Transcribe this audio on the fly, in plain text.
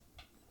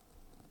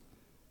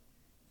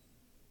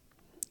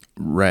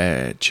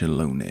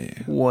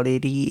Ratchaloonie. What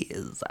it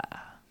is.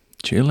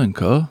 Chilling,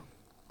 cuh.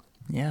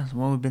 Yeah, it's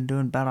what we've been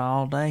doing about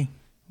all day.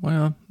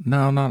 Well,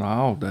 no, not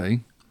all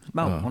day. It's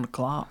about 1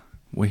 o'clock.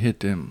 We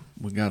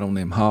got on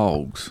them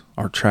hogs,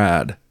 or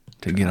tried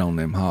to get on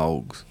them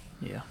hogs.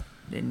 Yeah,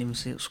 didn't even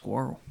see a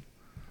squirrel.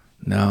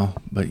 No,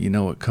 but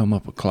it come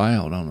up a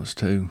cloud on us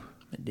too.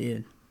 It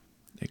did.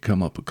 It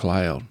come up a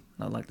cloud.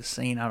 Not like the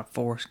scene out of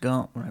Forrest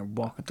Gump when they were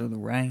walking through the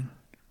rain.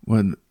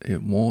 When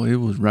it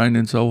was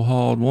raining so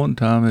hard one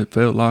time, it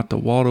felt like the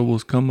water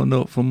was coming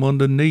up from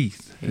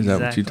underneath. Is that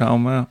what you're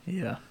talking about?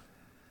 Yeah.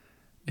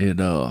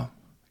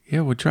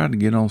 We tried to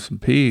get on some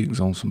pigs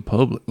on some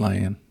public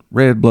land.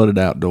 Red-blooded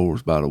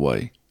outdoors, by the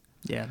way.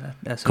 Yeah,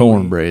 that's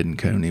cornbread and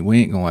Coney.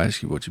 We ain't gonna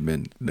ask you what you've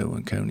been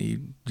doing, Coney.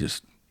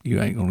 You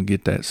ain't gonna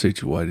get that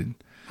situated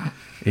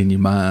in your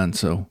mind.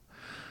 So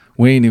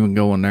we ain't even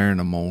going there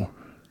no more.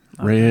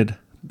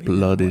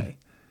 Red-blooded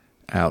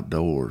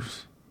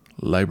outdoors.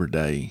 Labor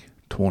Day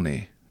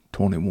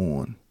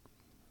 2021.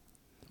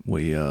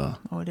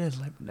 it is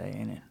Labor Day,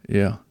 ain't it?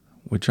 Yeah.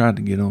 We tried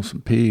to get on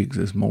some pigs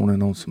this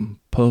morning on some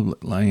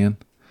public land,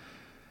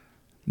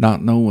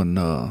 not knowing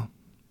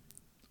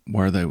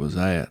where they was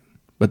at.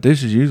 But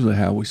this is usually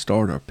how we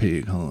start our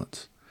pig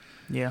hunts.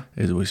 Yeah.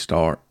 Is we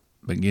start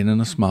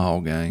beginning a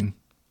small game,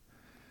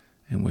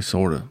 and we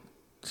sort of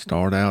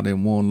start out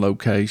in one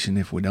location.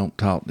 If we don't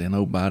talk to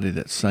nobody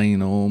that's seen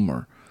them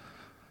or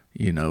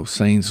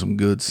seen some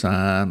good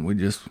sign, we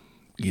just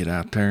get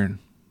out there and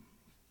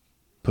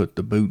put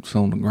the boots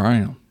on the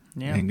ground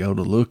and go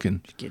to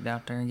looking. Just get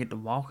out there and get to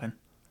walking.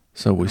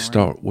 So we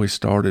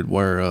started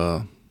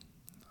where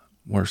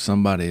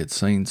somebody had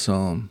seen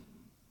some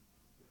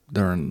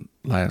during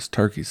last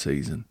turkey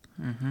season.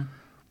 Mm-hmm.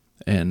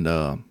 And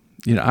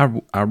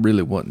I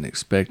really wasn't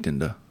expecting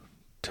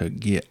to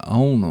get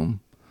on them,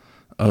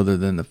 other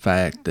than the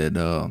fact that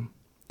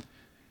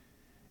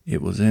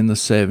it was in the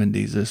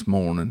 70s this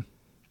morning.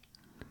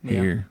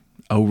 Here,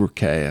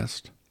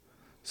 overcast.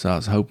 So I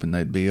was hoping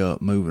they'd be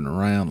up moving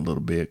around a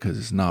little bit because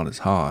it's not as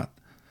hot.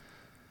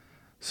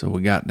 So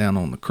we got down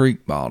on the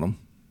creek bottom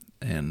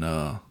and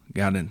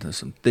got into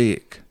some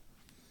thick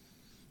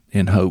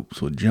in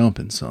hopes of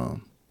jumping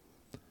some.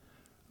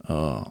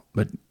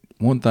 But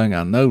one thing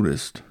I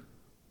noticed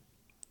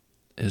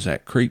is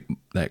that creek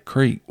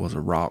was a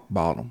rock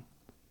bottom.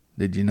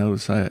 Did you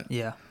notice that?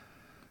 Yeah.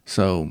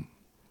 So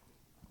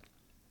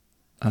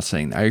I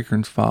seen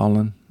acorns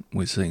falling.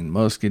 We seen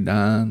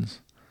muscadines,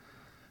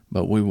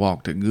 but we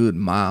walked a good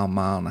mile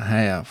and a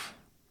half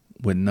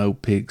with no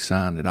pig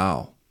sign at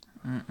all.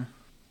 Mm-mm.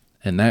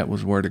 And that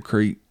was where the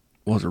creek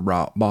was a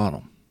rock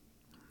bottom.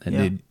 And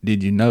Yeah.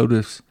 did you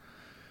notice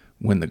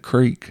when the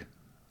creek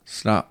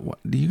stopped?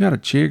 Do you got a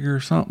chigger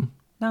or something?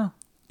 No.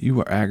 You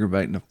were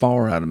aggravating the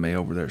far out of me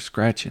over there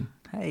scratching.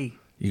 Hey.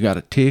 You got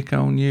a tick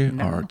on you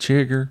No. or a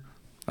chigger?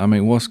 I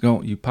mean, what's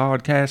going? You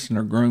podcasting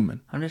or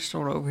grooming? I'm just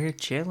sort of over here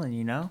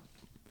chilling,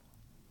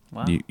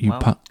 Wow.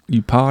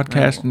 You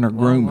podcasting or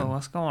grooming?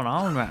 What's going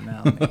on right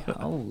now, man?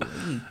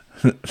 Holy.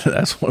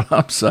 That's what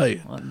I'm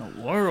saying. What in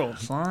the world,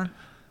 son?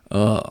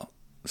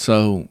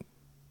 So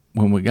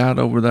when we got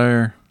over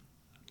there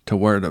to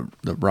where the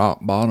rock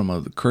bottom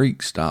of the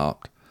creek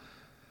stopped,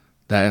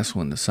 that's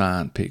when the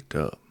sign picked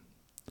up.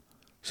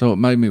 So it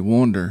made me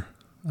wonder,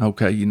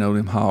 okay,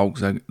 them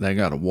hogs, they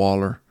got a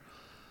waller.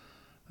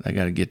 They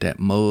got to get that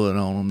mud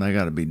on them. They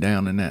got to be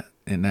down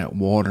in that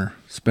water,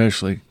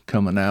 especially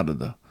coming out of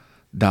the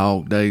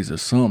dog days of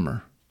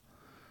summer.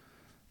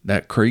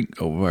 That creek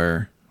over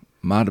there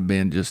might have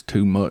been just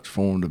too much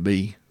for them to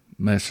be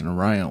messing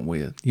around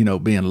with.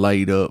 Being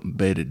laid up and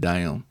bedded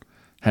down,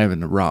 having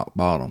the rock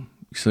bottom.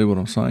 You see what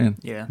I'm saying?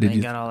 Yeah, they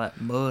got all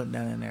that mud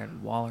down in there to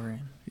waller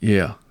in.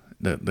 Yeah,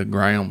 the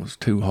ground was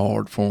too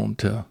hard for them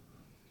to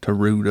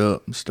root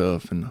up and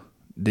stuff and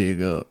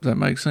dig up. Does that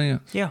make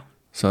sense? Yeah.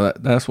 So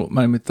that's what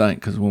made me think,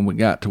 because when we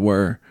got to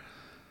where,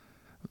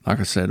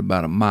 like I said,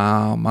 about a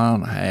mile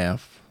and a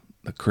half,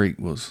 the creek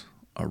was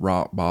a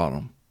rock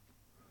bottom,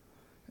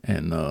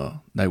 and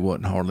there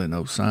wasn't hardly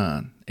no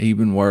sign,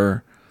 even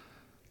where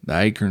the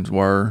acorns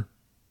were,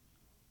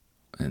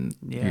 and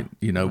when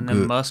good.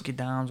 the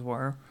muscadines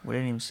were, we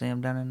didn't even see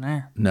them down in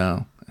there.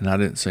 No, and I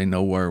didn't see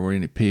nowhere where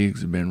any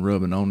pigs had been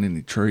rubbing on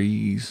any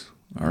trees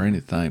or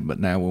anything. But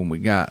now when we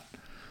got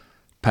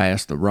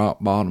past the rock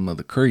bottom of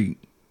the creek,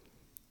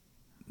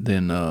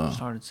 then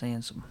started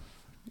seeing some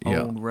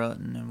old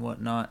rutting and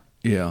whatnot.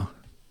 Yeah,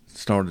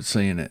 started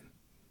seeing it,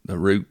 the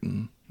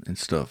rooting and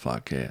stuff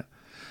like that.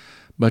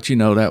 But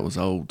that was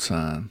old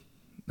sign.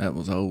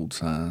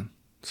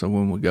 So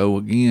when we go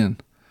again,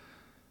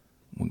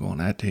 we're going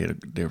to have to hit a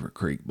different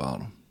creek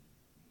bottom,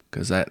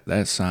 because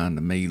that sign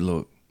to me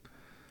looked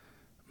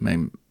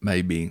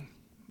maybe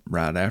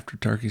right after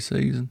turkey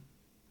season.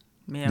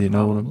 Yeah, you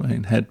know probably. what I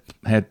mean?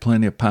 Had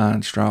plenty of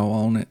pine straw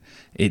on it.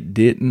 It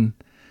did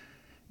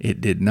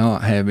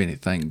not have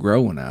anything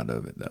growing out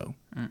of it though.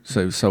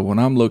 Mm-mm. So when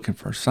I'm looking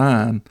for a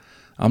sign,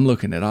 I'm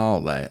looking at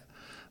all that.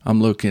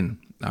 I'm looking,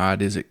 all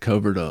right, is it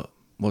covered up?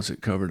 What's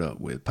it covered up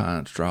with?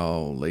 Pine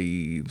straw,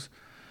 leaves,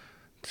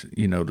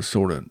 to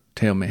sort of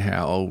tell me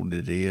how old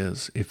it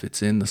is. If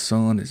it's in the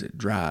sun, is it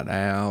dried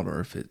out,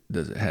 or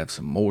does it have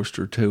some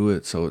moisture to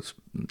it, so it's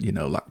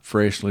like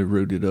freshly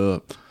rooted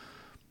up.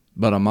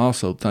 But I'm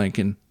also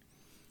thinking,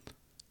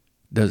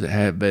 does it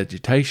have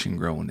vegetation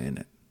growing in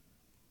it?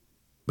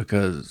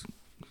 Because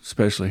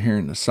especially here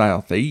in the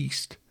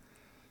southeast,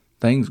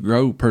 things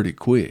grow pretty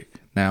quick.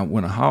 Now,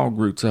 when a hog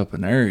roots up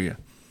an area,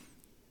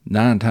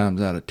 9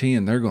 times out of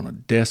 10, they're going to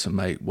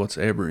decimate what's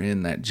ever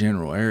in that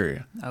general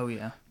area. Oh,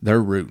 yeah.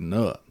 They're rooting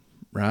up,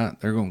 right?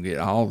 They're going to get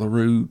all the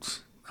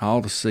roots,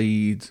 all the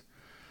seeds,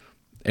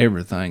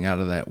 everything out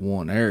of that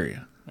one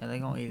area. Yeah, they're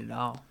going to eat it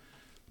all.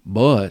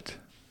 But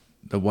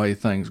the way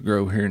things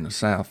grow here in the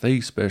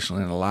southeast,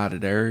 especially in a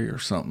lighted area or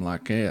something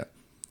like that,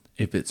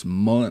 if it's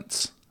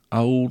months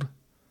old,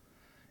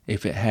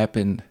 if it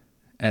happened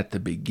at the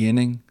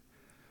beginning,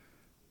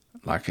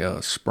 like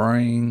a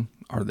spring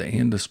or the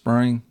end of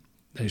spring,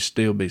 there'd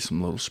still be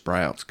some little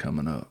sprouts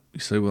coming up. You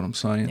see what I'm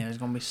saying? Yeah, there's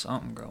going to be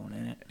something growing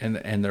in it.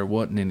 And there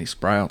wasn't any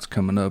sprouts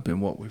coming up in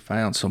what we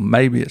found, so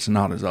maybe it's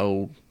not as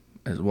old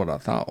as what I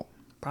thought.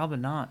 Probably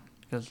not,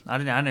 because I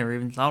never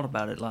even thought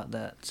about it like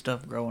that,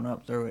 stuff growing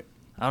up through it.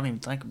 I don't even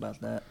think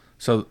about that.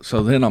 So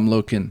then I'm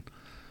looking,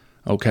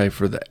 okay,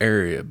 for the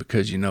area,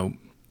 because,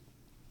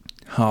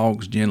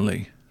 hogs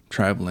generally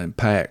travel in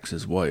packs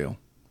as well,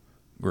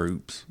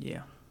 groups.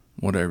 Yeah.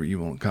 Whatever you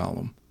want to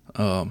call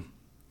them.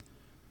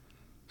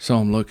 So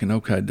I'm looking,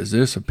 okay, does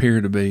this appear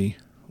to be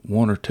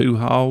 1 or 2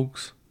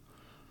 hogs,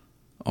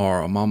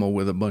 or a mama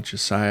with a bunch of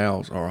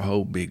sows, or a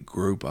whole big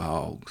group of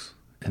hogs?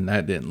 And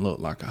that didn't look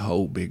like a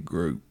whole big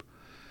group.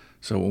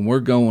 So when we're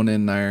going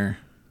in there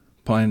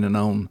planning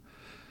on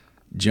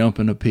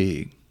jumping a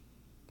pig,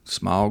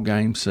 small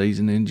game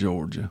season in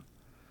Georgia,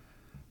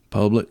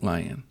 public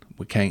land,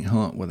 we can't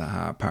hunt with a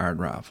high-powered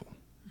rifle.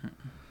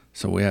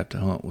 So we have to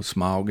hunt with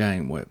small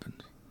game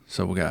weapons.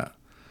 So we got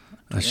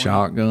a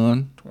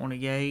shotgun, 20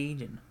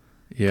 gauge, and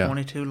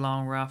 22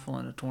 long rifle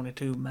and a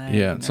 22 mag.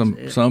 Yeah,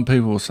 some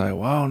people will say,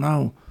 well,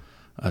 no,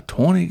 a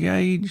 20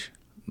 gauge?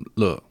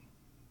 Look,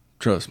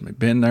 trust me,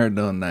 been there,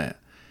 done that.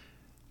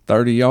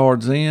 30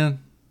 yards in,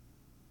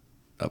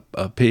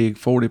 a pig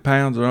 40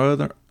 pounds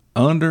or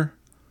under,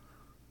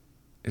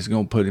 it's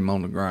going to put him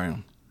on the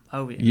ground.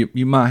 Oh, yeah.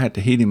 You might have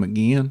to hit him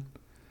again,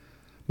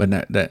 but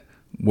that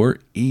we're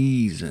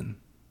easing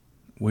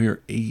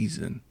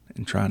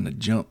and trying to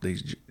jump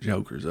these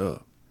jokers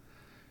up.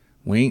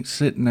 We ain't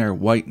sitting there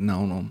waiting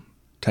on them,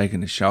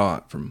 taking a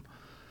shot from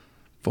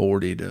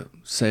 40 to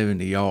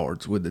 70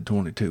 yards with the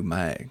 22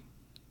 mag.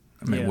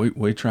 I mean,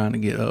 we're trying to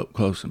get up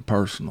close and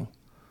personal.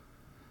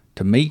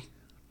 To me,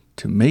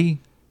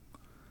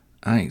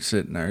 I ain't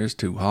sitting there. It's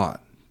too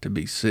hot to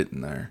be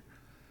sitting there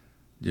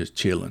just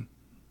chilling.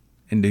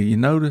 And have you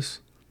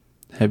noticed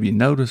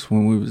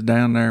when we was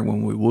down there,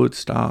 when we would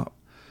stop,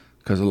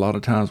 because a lot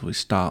of times we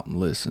stop and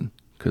listen,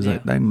 because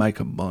they make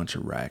a bunch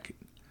of racket.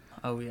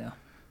 Oh, yeah.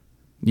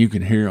 You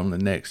can hear them the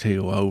next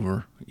hill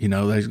over.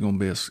 There's going to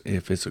be,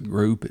 if it's a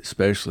group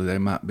especially, there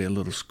might be a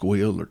little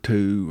squeal or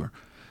two, or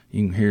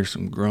you can hear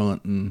some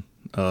grunting.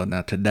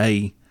 Now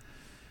today,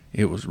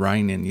 it was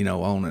raining,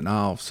 on and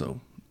off,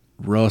 so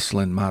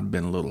rustling might have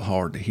been a little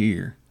hard to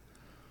hear.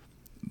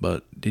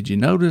 But did you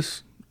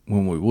notice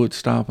when we would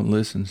stop and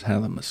listen how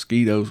the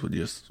mosquitoes would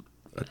just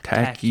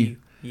attack you?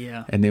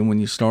 Yeah. And then when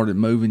you started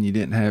moving, you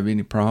didn't have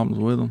any problems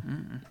with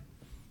them?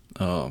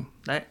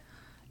 That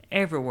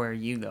everywhere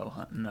you go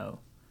hunting, though,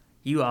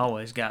 you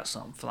always got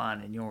something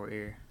flying in your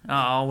ear.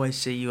 I always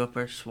see you up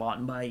there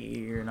swatting by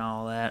your ear and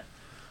all that.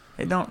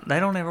 They don't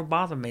ever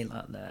bother me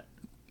like that.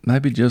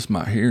 Maybe just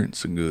my hearing's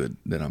so good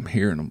that I'm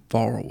hearing them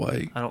far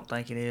away. I don't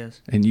think it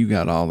is. And you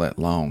got all that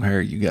long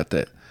hair. You got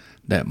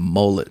that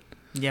mullet.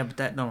 Yeah, but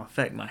that don't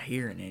affect my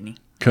hearing any.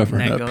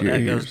 Covering up your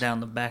ears. That goes down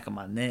the back of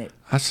my neck.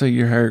 I see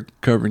your hair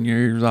covering your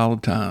ears all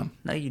the time.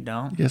 No, you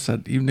don't. Yes,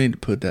 you need to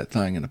put that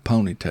thing in a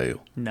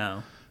ponytail.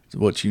 No. It's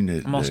what you need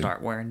to do. I'm going to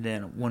start wearing that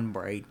in one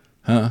braid.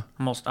 Huh?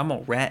 I'm going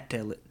to rat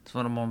tail it. That's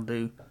what I'm going to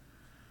do.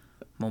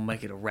 I'm going to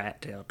make it a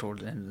rat tail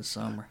towards the end of the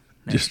summer.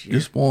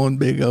 Just one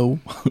big old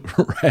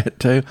rat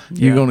tail.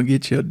 Yeah. You're going to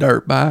get you a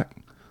dirt bike?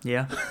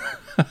 Yeah.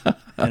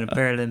 And a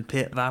pair of them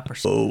pit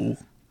vipers. Oh,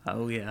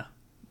 yeah.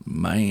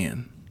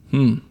 Man.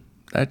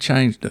 That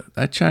changed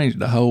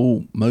the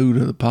whole mood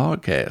of the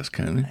podcast,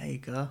 Cooney. There you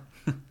go.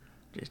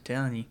 Just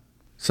telling you.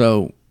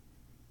 So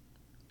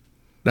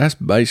that's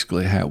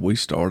basically how we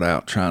start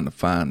out trying to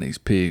find these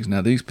pigs.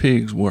 Now, these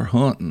pigs we're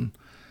hunting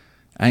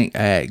ain't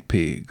ag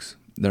pigs.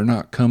 They're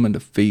not coming to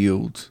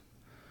fields,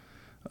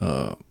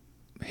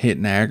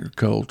 hitting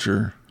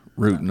agriculture,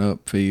 rooting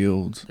up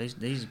fields.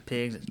 These are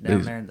pigs that's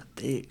down there in the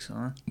thicks,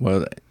 huh?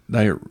 Well,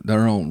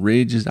 they're on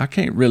ridges. We're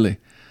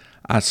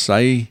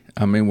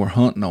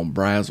hunting on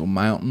Brazil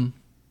Mountain.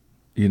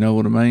 You know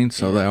what I mean?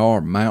 So they are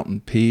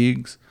mountain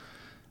pigs.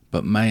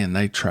 But, man,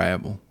 they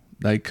travel.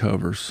 They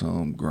cover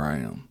some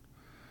ground.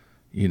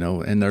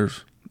 And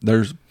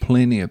there's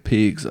plenty of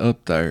pigs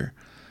up there.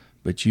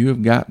 But you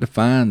have got to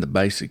find the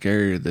basic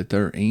area that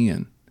they're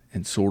in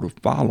and sort of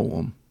follow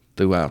them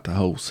throughout the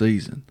whole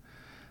season.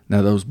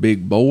 Now those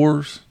big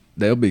boars,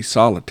 they'll be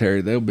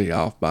solitary. They'll be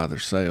off by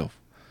themselves.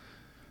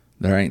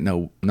 There ain't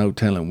no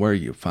telling where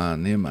you'll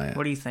find them at.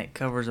 What do you think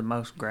covers the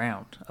most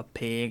ground, a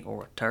pig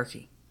or a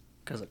turkey?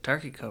 Because a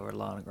turkey covers a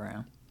lot of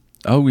ground.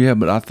 Oh yeah,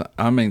 but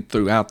I mean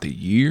throughout the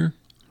year,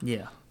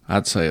 Yeah.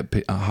 I'd say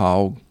a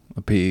hog,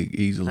 a pig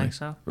easily. Think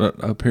so?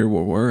 Up here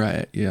where we're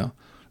at, yeah.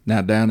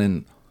 Now down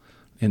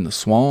in the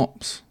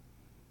swamps,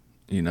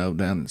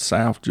 down in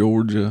South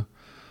Georgia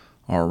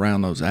or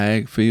around those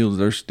ag fields,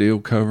 they're still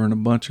covering a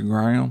bunch of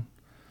ground,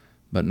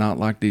 but not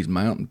like these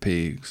mountain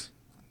pigs.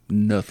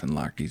 Nothing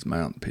like these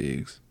mountain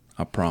pigs.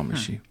 I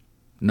promise you.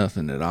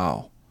 Nothing at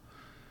all.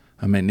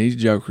 I mean, these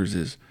jokers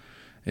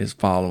is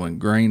following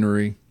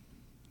greenery.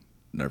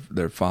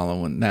 They're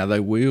following. Now they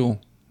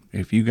will,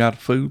 if you got a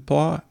food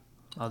plot.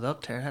 Oh, they'll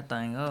tear that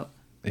thing up.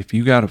 If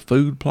you got a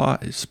food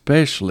plot,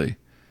 especially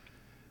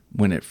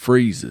when it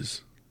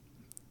freezes.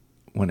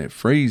 When it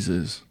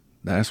freezes,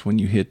 that's when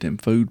you hit them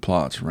food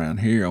plots around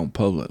here on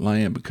public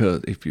land,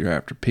 because if you're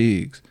after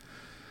pigs.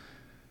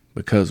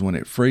 Because when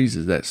it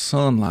freezes, that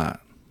sunlight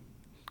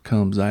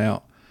comes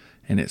out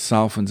and it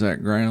softens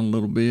that ground a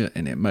little bit,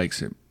 and it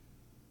makes it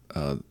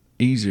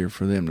easier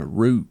for them to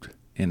root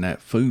in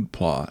that food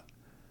plot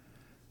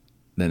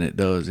than it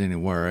does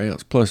anywhere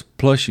else. Plus,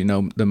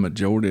 the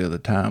majority of the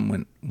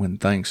time when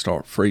things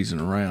start freezing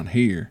around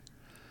here,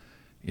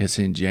 it's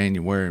in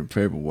January and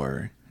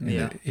February.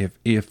 Yeah. And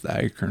if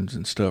the acorns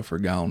and stuff are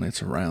gone,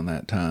 it's around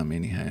that time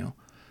anyhow.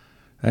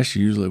 That's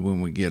usually when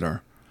we get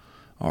our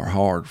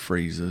hard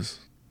freezes.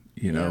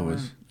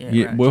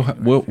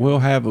 We'll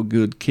have a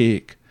good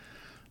kick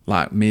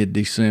like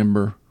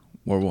mid-December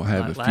where we'll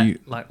have a few.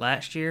 Like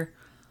last year,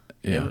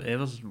 yeah, it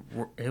was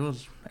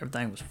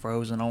everything was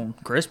frozen on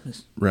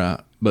Christmas. Right,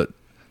 but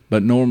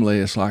normally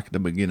it's like the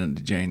beginning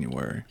of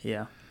January.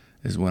 Yeah,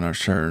 is when our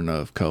sure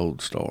enough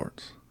cold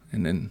starts,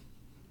 and then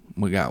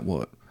we got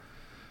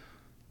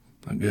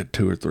a good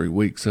 2 or 3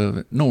 weeks of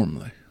it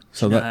normally.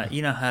 So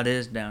you know how it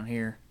is down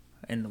here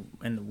in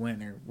the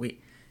winter.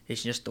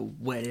 It's just the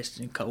wettest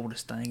and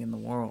coldest thing in the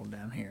world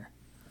down here.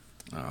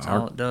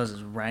 All it does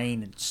is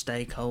rain and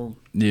stay cold.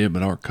 Yeah,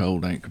 but our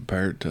cold ain't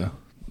compared to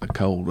the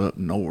cold up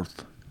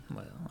north.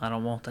 Well, I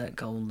don't want that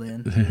cold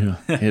then.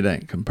 Yeah, it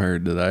ain't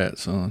compared to that,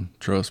 son.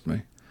 Trust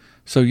me.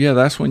 So, yeah,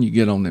 that's when you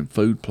get on them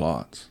food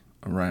plots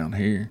around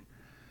here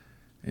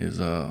is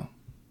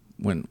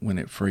when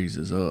it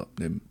freezes up,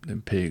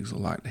 them pigs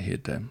will like to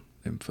hit them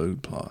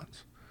food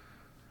plots.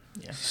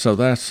 Yeah. So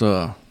that's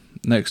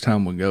next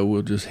time we go,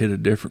 we'll just hit a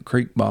different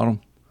creek bottom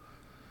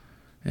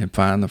and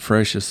find the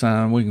freshest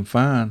sign we can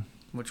find.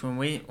 Which when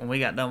we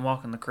got done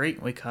walking the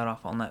creek, we cut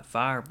off on that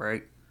fire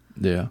break.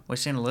 Yeah, we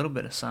seen a little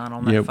bit of sign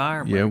on that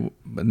fire break. Yeah,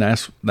 but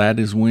that's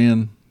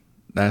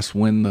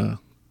when the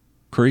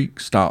creek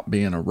stopped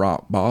being a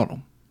rock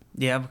bottom.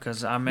 Yeah,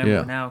 because I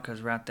remember now,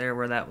 because right there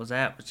where that was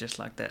at was just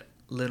like that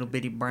little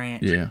bitty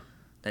branch. Yeah.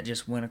 That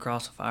just went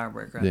across a fire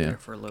break there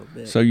for a little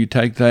bit. So you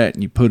take that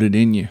and you put it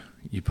in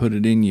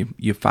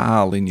your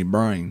file in your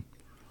brain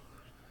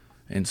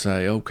and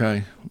say,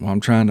 okay, well, I'm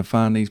trying to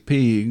find these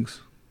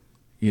pigs,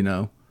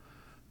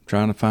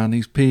 trying to find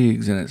these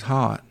pigs and it's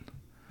hot.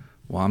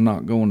 Well, I'm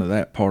not going to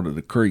that part of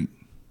the creek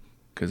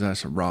because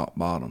that's a rock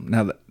bottom.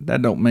 Now,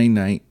 that don't mean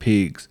there ain't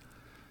pigs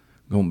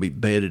going to be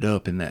bedded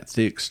up in that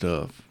thick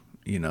stuff,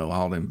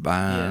 all them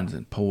vines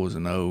and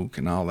poison oak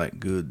and all that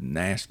good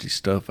nasty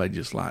stuff they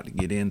just like to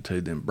get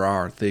into, them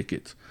briar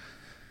thickets.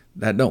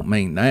 That don't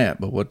mean that,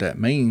 but what that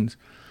means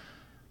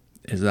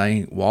is they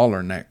ain't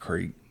wallering that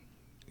creek.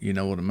 You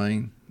know what I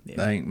mean? Yeah.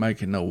 They ain't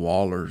making no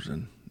wallers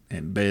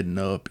and bedding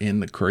up in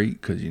the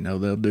creek because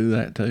they'll do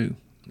that too.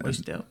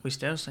 We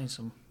still seen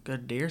some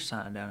good deer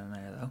sign down in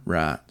there though.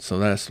 Right. So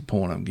that's the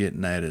point I'm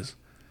getting at is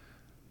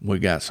we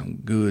got some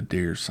good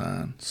deer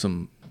sign.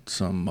 Some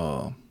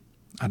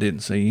I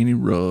didn't see any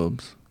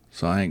rubs,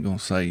 so I ain't gonna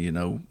say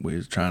we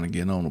was trying to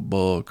get on a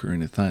buck or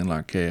anything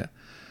like that.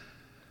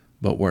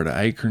 But where the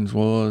acorns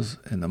was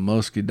and the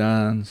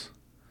muscadines,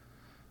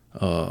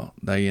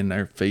 they in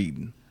there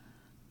feeding.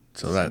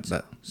 So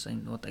that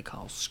seen what they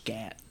call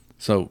scat.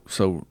 So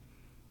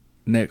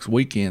next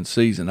weekend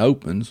season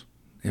opens.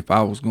 If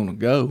I was gonna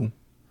go,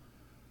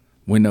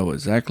 we know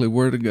exactly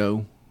where to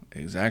go,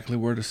 exactly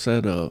where to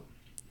set up.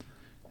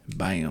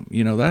 Bam.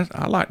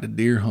 I like to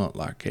deer hunt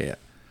like that.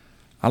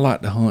 I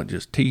like to hunt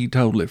just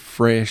totally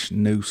fresh,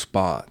 new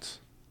spots.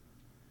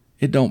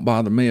 It don't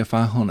bother me if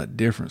I hunt a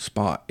different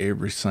spot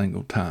every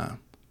single time.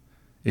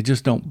 It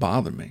just don't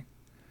bother me.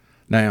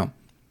 Now,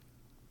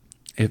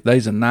 if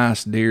there's a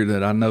nice deer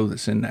that I know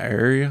that's in the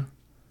area,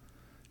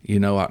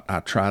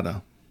 I try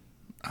to,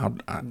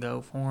 I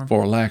go for him.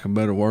 For lack of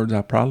better words,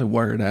 I probably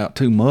wear it out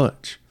too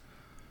much.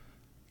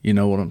 You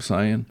know what I'm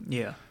saying?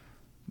 Yeah.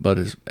 But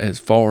as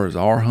far as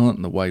our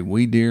hunting, the way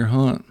we deer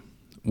hunt,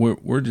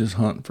 we're just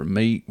hunting for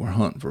meat. We're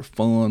hunting for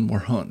fun. We're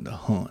hunting to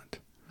hunt.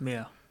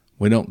 Yeah.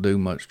 We don't do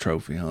much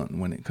trophy hunting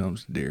when it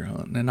comes to deer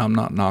hunting. And I'm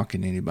not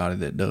knocking anybody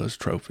that does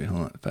trophy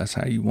hunt. If that's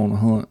how you want to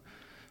hunt,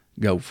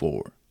 go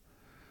for it.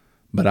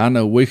 But I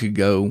know we could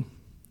go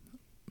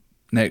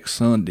next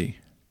Sunday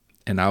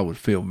and I would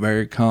feel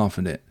very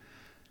confident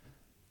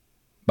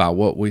by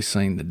what we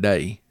seen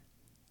today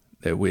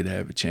that we'd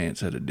have a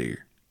chance at a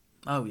deer.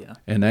 Oh, yeah.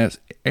 And that's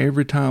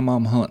every time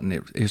I'm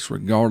hunting, it's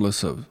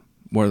regardless of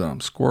whether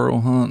I'm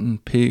squirrel hunting,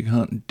 pig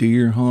hunting,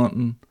 deer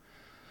hunting,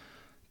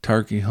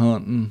 turkey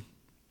hunting,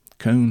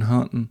 coon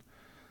hunting.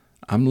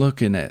 I'm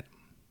looking at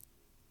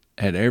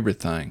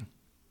everything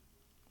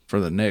for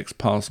the next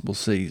possible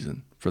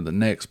season, for the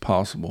next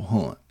possible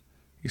hunt.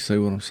 You see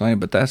what I'm saying?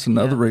 But that's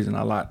another reason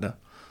I like to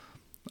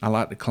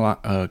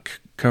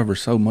cover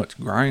so much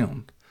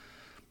ground,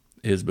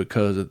 is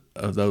because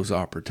of those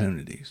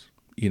opportunities.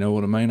 You know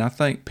what I mean? I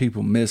think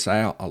people miss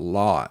out a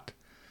lot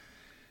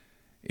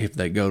if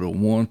they go to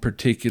one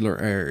particular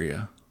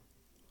area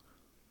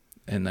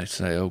and they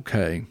say,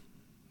 okay,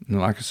 and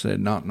like I said,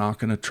 not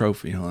knocking a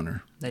trophy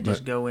hunter. They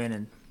just go in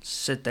and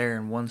sit there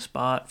in one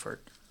spot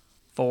for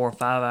 4 or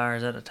 5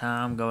 hours at a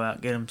time, go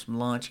out, get them some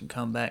lunch, and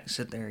come back and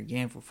sit there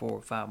again for 4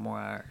 or 5 more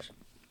hours.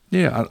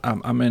 Yeah,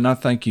 I mean, I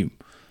think you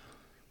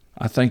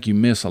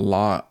miss a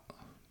lot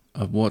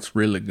of what's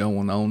really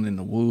going on in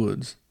the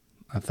woods.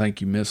 I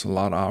think you miss a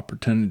lot of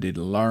opportunity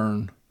to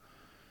learn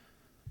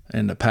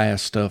and to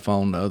pass stuff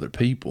on to other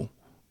people.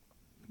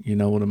 You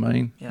know what I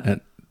mean? Yeah.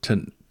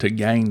 And to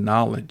gain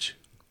knowledge.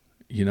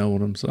 You know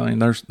what I'm saying?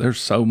 There's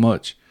so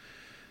much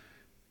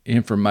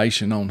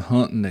information on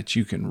hunting that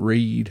you can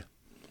read,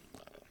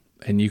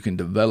 and you can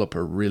develop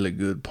a really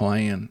good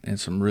plan and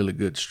some really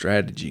good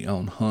strategy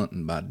on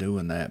hunting by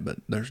doing that. But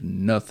there's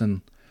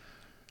nothing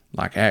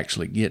like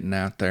actually getting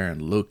out there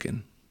and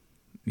looking.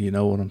 You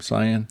know what I'm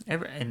saying?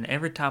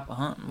 Every type of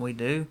hunting we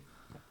do,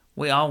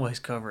 we always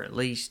cover at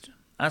least,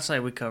 I'd say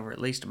we cover at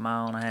least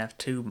 1.5 miles,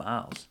 2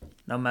 miles,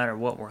 no matter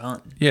what we're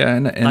hunting. Yeah,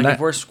 and like if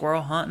we're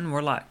squirrel hunting,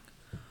 we're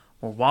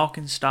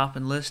walking,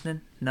 stopping,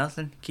 listening,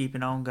 nothing,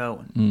 keeping on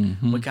going.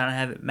 Mm-hmm. We kind of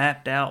have it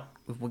mapped out.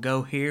 If we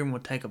go here and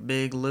we'll take a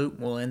big loop,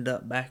 we'll end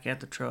up back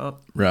at the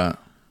truck. Right.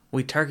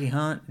 We turkey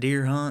hunt,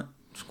 deer hunt,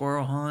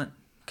 squirrel hunt,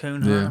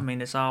 coon hunt. Yeah. I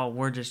mean, it's all,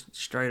 we're just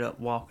straight up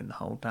walking the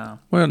whole time.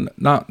 Well,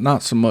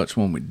 not so much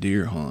when we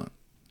deer hunt.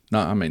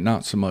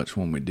 Not so much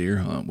when we deer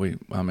hunt.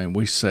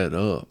 We set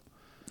up.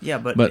 Yeah,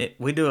 but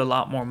we do a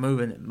lot more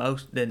moving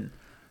than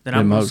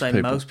I'm going to say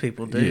most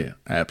people do. Yeah,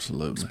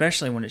 absolutely.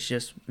 Especially when it's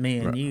just me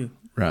and you.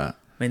 Right. I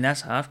mean,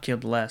 that's how I've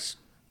killed the last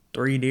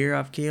 3 deer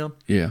I've killed.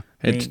 Yeah.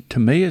 To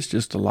me, it's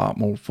just a lot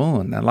more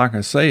fun. Now, like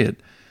I said,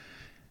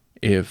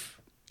 if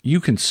you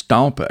can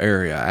stomp an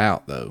area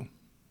out, though,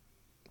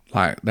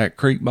 like that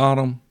creek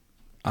bottom,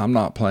 I'm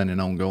not planning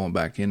on going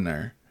back in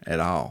there at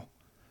all.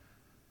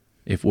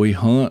 If we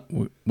hunt,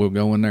 we'll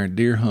go in there and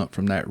deer hunt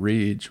from that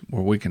ridge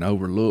where we can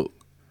overlook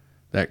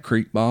that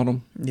creek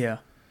bottom. Yeah.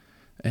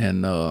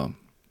 And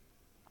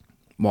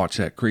watch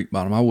that creek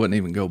bottom. I wouldn't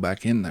even go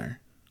back in there.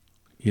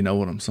 You know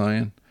what I'm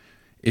saying?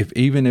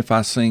 Even if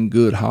I seen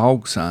good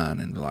hog sign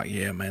and like,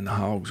 yeah, man, the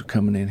hogs are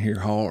coming in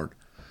here hard,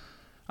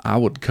 I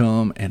would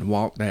come and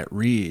walk that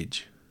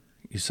ridge.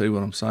 You see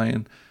what I'm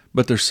saying?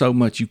 But there's so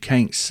much you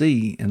can't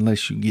see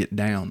unless you get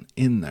down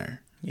in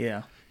there.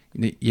 Yeah.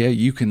 Yeah,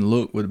 you can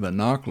look with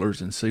binoculars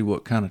and see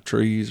what kind of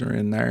trees are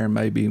in there, and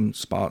maybe even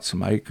spot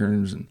some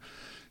acorns and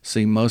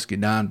see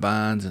muscadine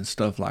vines and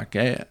stuff like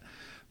that.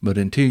 But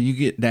until you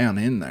get down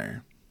in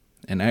there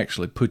and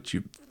actually put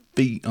your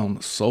feet on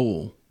the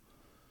soil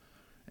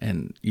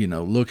and,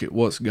 look at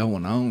what's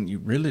going on, you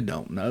really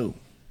don't know.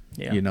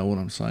 Yeah. You know what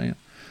I'm saying?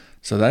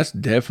 So that's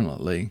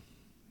definitely,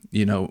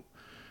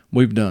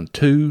 we've done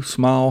 2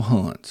 small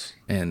hunts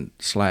and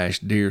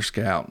 / deer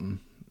scouting.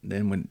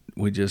 Then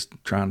we just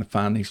trying to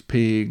find these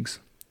pigs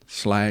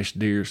 /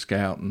 deer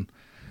scouting.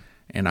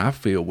 And I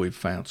feel we've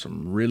found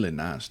some really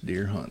nice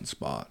deer hunting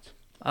spots.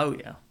 Oh,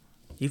 yeah.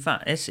 You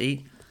find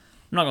I'm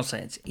not going to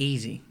say it's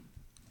easy,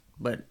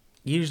 but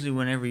usually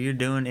whenever you're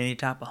doing any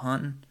type of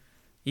hunting,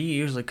 you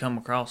usually come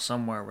across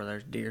somewhere where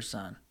there's deer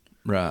sign.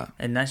 Right.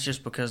 And that's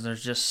just because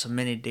there's just so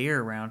many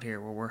deer around here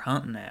where we're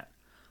hunting at.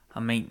 I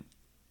mean,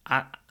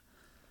 I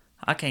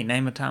can't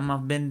name a time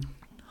I've been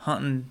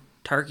hunting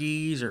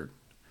turkeys or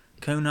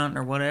coon hunting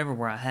or whatever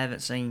where I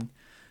haven't seen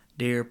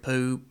deer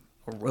poop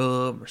or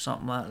rub or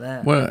something like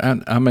that. Well,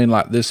 I mean,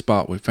 like this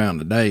spot we found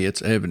today,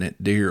 it's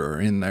evident deer are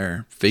in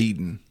there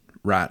feeding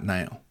right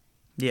now.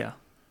 Yeah.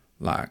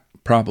 Like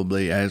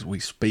probably as we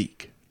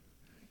speak,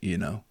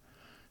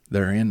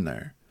 they're in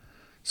there.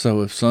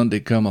 So if Sunday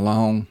come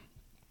along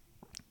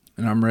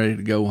and I'm ready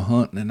to go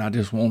hunting and I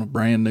just want a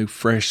brand new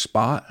fresh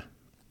spot,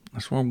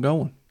 that's where I'm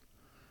going.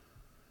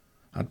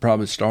 I'd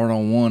probably start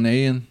on one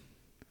end,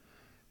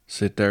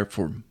 sit there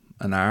for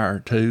an hour or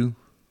 2,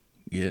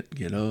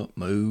 get up,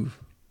 move,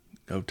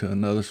 go to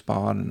another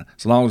spot. And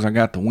as long as I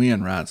got the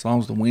wind right, as long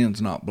as the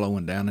wind's not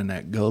blowing down in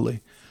that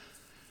gully,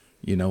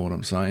 you know what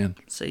I'm saying?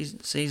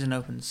 Season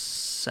opens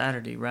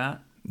Saturday, right?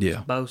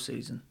 Yeah. Bow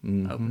season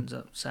opens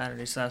up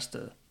Saturday, so it's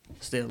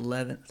the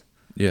 11th.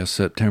 Yeah,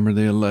 September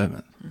the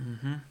 11th.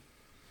 Mm-hmm.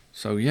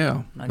 So,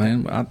 yeah,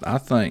 I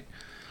think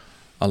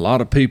a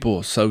lot of people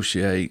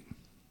associate,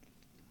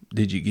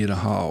 did you get a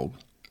hog?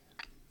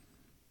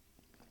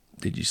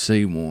 Did you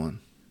see one,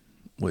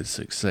 with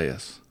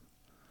success?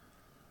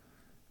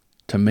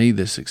 to me,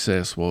 the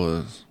success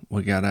was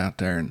we got out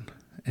there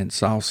and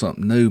saw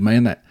something new,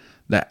 man.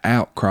 That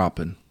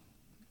outcropping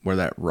where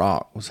that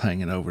rock was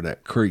hanging over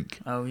that creek.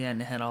 Oh, yeah,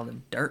 and it had all the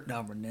dirt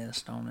dauber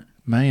nests on it.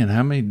 Man,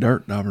 how many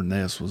dirt dauber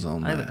nests was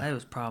on that? It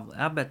was probably,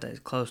 I bet there's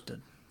close to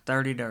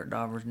 30 dirt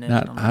daubers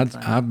nests on that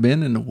thing. I've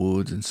been in the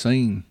woods and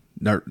seen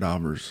dirt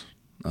daubers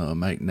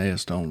make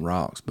nests on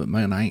rocks, but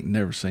man, I ain't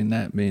never seen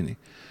that many.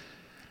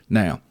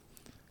 Now,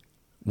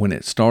 when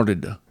it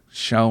started to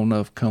sure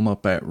enough come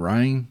up that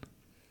rain,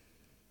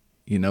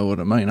 you know what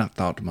I mean? I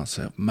thought to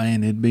myself,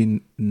 man, it'd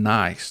be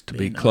nice to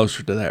be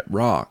closer to that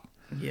rock.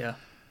 Yeah.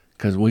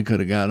 Because we could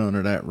have got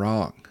under that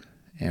rock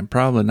and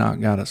probably not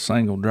got a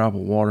single drop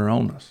of water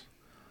on us.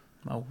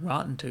 Oh,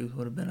 Rotten Tooth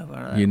would have been over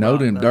there. You know,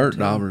 them dirt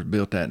daubers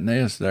built that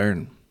nest there,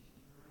 and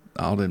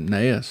all them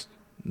nests,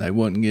 they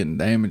wasn't getting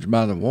damaged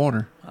by the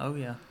water. Oh,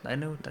 yeah. They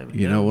knew what they were doing.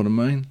 You know what I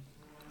mean?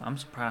 I'm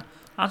surprised.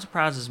 I'm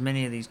surprised as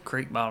many of these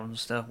creek bottoms and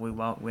stuff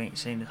we ain't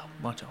seen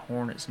a bunch of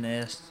hornets'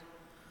 nests.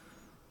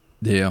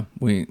 Yeah,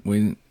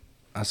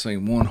 I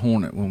seen one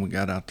hornet when we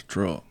got out the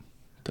truck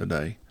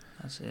today.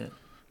 That's it.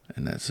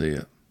 And that's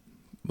it.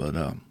 But,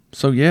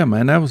 so yeah,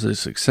 man, that was a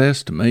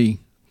success to me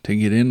to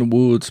get in the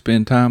woods,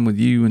 spend time with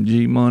you and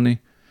G-Money,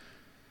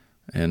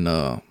 and,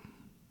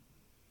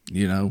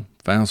 you know,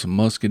 found some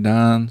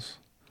muscadines.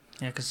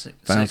 Yeah, because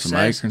found some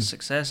acorns.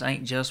 Success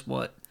ain't just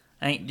oh,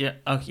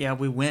 yeah,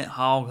 we went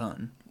hog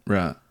hunting.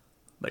 Right.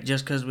 But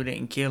just because we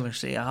didn't kill or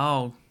see a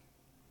hog,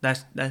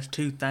 that's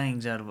two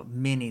things out of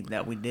many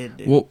that we did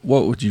do.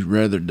 What would you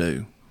rather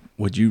do?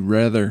 Would you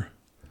rather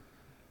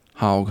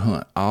hog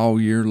hunt all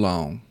year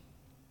long?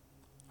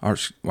 Or,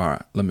 all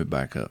right, let me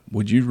back up.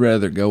 Would you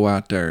rather go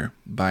out there,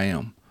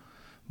 bam,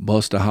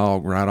 bust a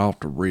hog right off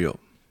the rip,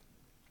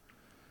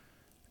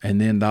 and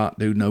then not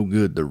do no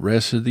good the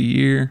rest of the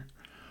year?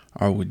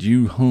 Or would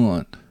you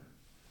hunt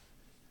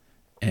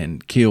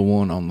and kill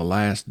one on the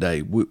last day?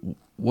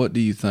 What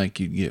do you think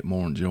you'd get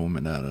more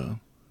enjoyment out of?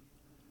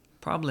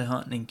 Probably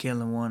hunting and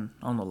killing one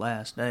on the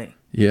last day.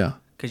 Yeah.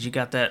 Because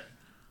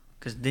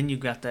then you've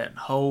got that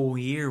whole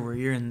year where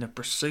you're in the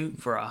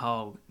pursuit for a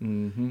hog.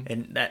 Mm-hmm.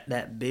 And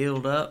that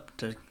build up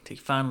to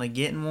finally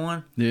getting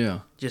one, yeah,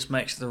 just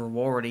makes the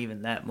reward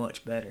even that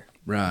much better.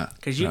 Right.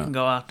 Because you can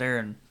go out there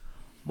and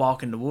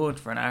walk in the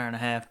woods for an hour and a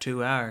half,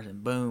 2 hours,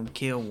 and boom,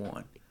 kill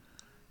one.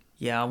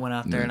 Yeah, I went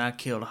out there and I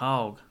killed a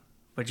hog.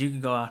 But you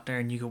could go out there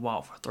and you could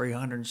walk for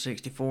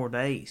 364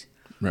 days.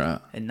 Right.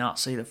 And not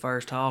see the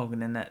first hog,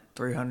 and then that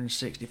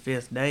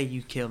 365th day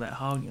you kill that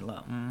hog, you're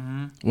like,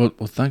 mm-hmm. Well,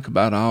 think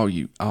about all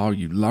you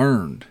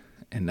learned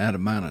in that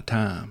amount of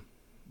time,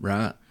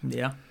 right?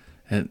 Yeah.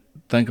 And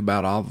think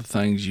about all the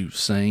things you've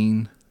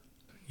seen.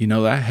 You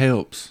know, that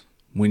helps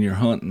when you're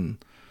hunting,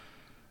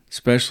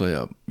 especially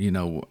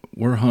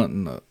we're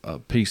hunting a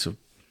piece of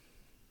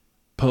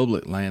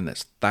public land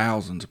that's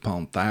thousands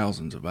upon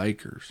thousands of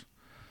acres.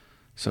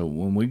 So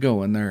when we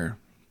go in there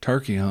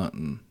turkey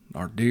hunting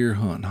or deer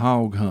hunting,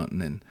 hog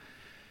hunting,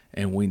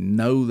 and we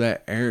know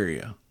that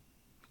area,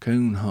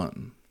 coon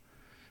hunting,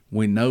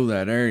 we know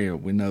that area,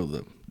 we know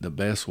the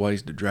best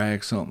ways to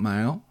drag something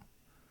out.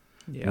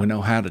 Yeah. We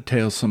know how to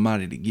tell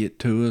somebody to get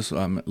to us.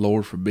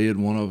 Lord forbid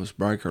one of us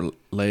break our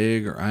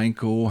leg or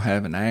ankle,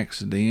 have an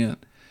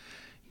accident.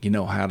 You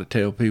know how to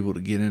tell people to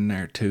get in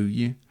there to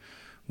you.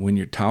 When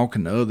you're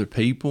talking to other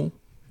people,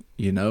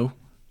 you know,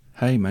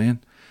 hey, man,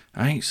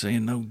 I ain't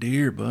seeing no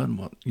deer, bud.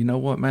 Well, you know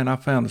what, man? I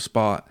found a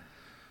spot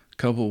a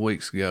couple of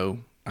weeks ago.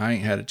 I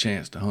ain't had a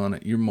chance to hunt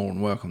it. You're more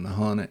than welcome to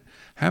hunt it.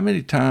 How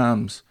many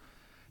times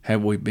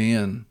have we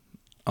been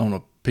on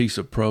a piece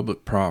of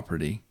public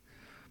property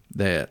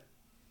that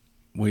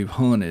we've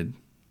hunted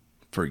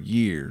for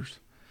years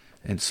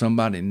and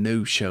somebody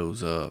new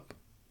shows up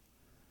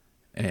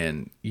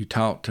and you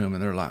talk to them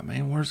and they're like,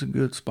 man, where's a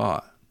good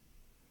spot?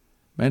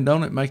 Man,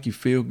 don't it make you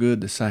feel good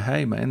to say,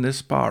 hey, man, this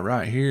spot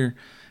right here,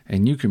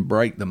 and you can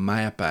break the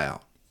map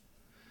out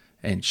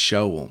and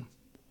show them.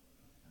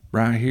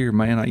 Right here,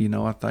 man,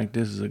 I think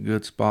this is a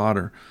good spot.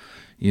 Or,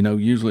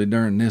 usually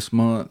during this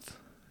month,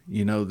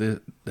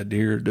 the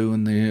deer are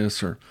doing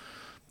this. Or,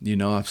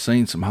 I've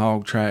seen some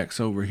hog tracks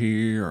over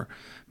here. Or,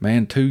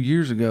 man, 2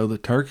 years ago, the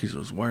turkeys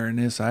was wearing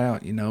this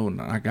out,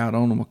 and I got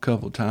on them a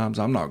couple of times.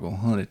 I'm not going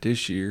to hunt it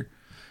this year.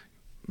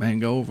 Man,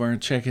 go over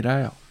and check it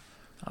out.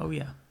 Oh,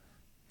 yeah.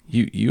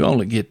 You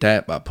only get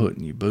that by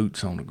putting your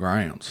boots on the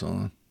ground,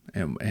 son,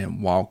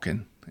 and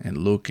walking and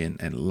looking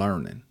and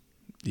learning.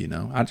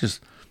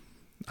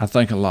 I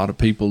think a lot of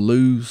people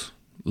lose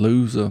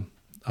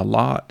a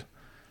lot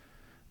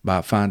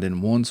by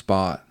finding one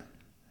spot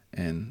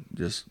and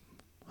just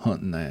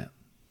hunting that,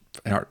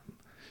 or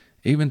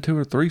even 2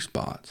 or 3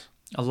 spots.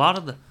 A lot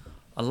of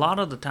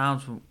the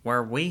times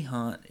where we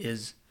hunt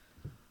is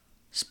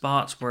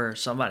spots where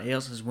somebody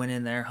else has went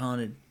in there,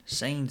 hunted,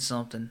 seen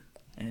something,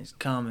 and it's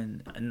come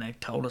and they've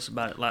told us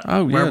about it. Like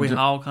where we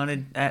hog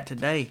hunted at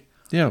today.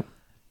 Yeah.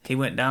 He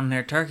went down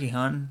there turkey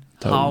hunting.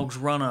 Hogs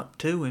run up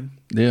to him.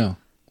 Yeah.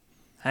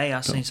 Hey,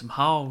 I seen some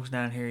hogs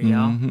down here,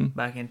 y'all,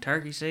 back in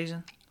turkey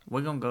season.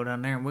 We're going to go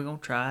down there and we're going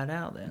to try it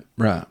out then.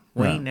 Right.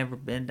 We ain't never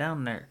been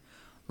down there.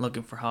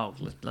 looking for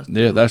hogs. Let's do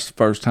Yeah, it. that's the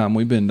first time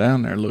we've been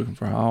down there looking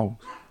for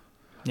hogs.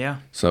 Yeah.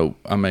 So,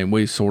 I mean,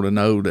 we sort of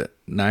know that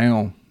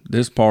now,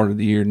 this part of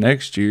the year,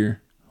 next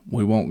year,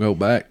 we won't go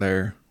back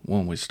there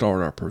when we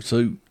start our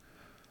pursuit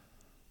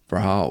for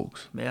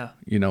hogs. Yeah.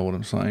 You know what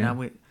I'm saying?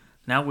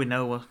 Now we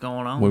know what's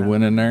going on. We now.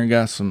 went in there and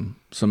got some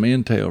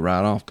intel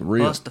right off the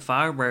rip. Plus, the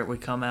fire break we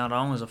come out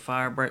on is a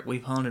fire break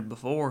we've hunted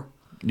before.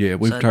 Yeah,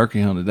 we've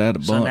turkey hunted that a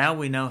bunch. So now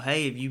we know,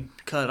 hey, if you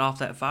cut off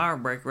that fire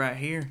break right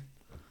here,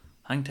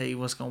 I can tell you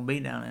what's going to be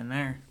down in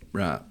there.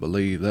 Right,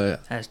 believe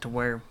that. As to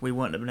where we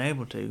wouldn't have been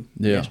able to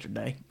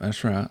yesterday.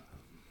 That's right.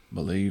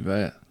 Believe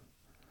that.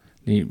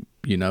 You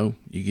know,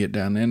 you get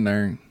down in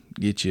there and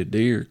get you a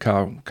deer,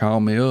 call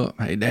me up.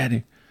 Hey,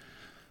 Daddy,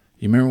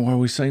 you remember where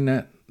we seen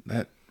that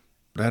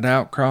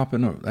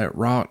outcropping of that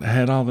rock that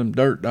had all them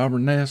dirt dauber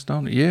nests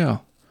on it? Yeah.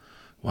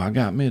 Well, I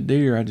got me a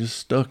deer. I just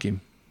stuck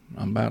him.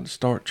 I'm about to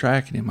start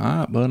tracking him. All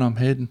right, bud, I'm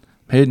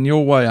heading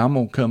your way. I'm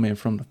going to come in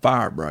from the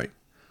fire break.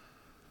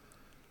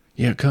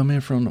 Yeah, come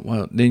in from the,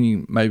 well, then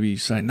you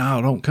say,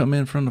 no, don't come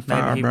in from the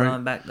fire break. Maybe he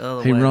run back the other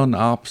way. He run the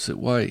opposite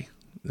way.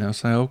 Then I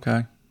say,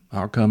 okay,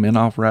 I'll come in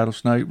off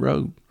Rattlesnake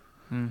Road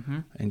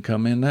and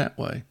come in that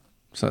way.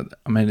 So,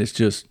 I mean, it's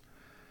just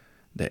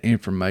the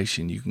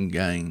information you can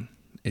gain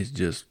is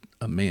just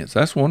immense.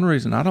 That's one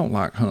reason I don't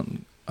like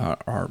hunting, I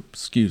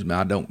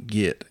don't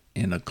get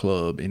in a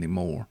club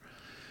anymore,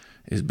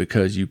 is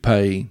because you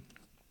pay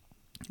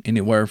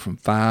anywhere from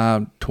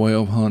 $500,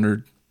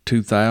 $1,200,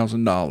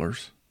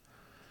 $2,000,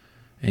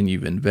 and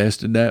you've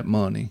invested that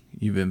money.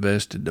 You've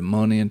invested the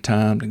money and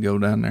time to go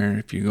down there.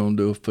 If you're going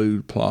to do a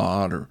food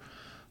plot or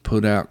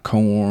put out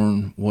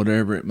corn,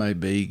 whatever it may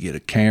be, get a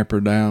camper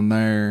down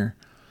there.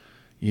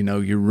 You know,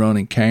 you're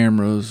running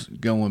cameras,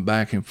 going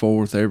back and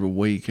forth every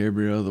week,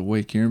 every other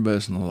week. You're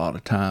investing a lot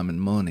of time and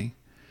money.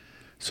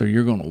 So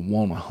you're going to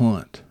want to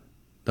hunt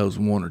those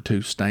one or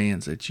two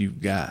stands that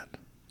you've got.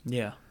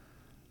 Yeah.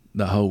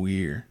 The whole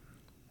year.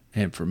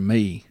 And for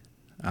me,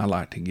 I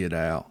like to get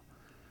out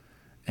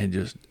and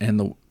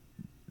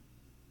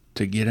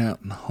to get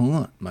out and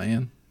hunt,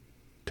 man.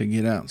 To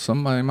get out.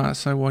 Somebody might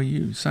say, well,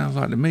 sounds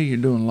like to me you're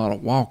doing a lot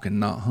of walking,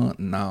 not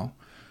hunting. No,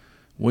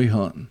 we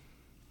hunting.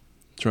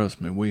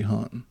 Trust me, we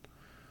hunting.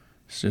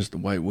 It's just the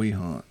way we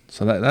hunt.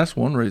 So that's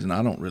one reason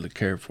I don't really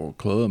care for a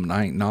club, and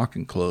I ain't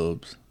knocking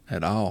clubs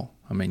at all.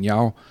 I mean,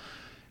 y'all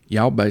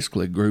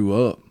basically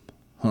grew up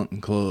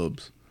hunting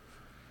clubs.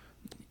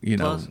 You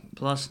know.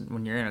 Plus,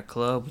 when you're in a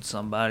club with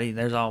somebody,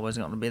 there's always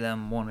going to be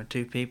them one or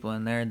two people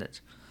in there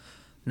that's,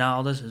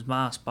 no, this is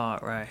my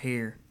spot right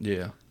here.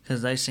 Yeah.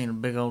 Because they seen a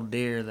big old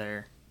deer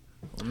there.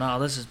 Well, no,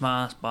 this is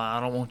my spot.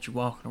 I don't want you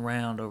walking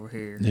around over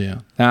here.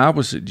 Yeah. Now, I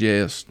would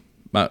suggest,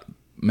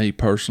 me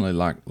personally,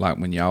 like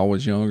when y'all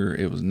was younger,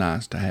 it was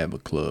nice to have a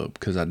club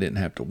because I didn't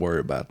have to worry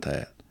about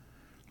that.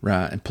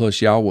 Right? And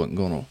plus, y'all wasn't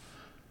going to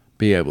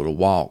be able to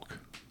walk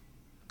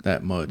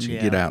that much and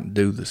get out and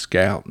do the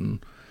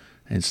scouting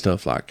and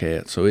stuff like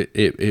that. So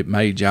it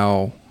made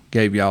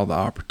gave y'all the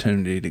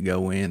opportunity to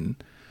go in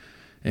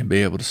and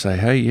be able to say,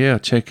 hey, yeah,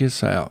 check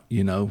this out.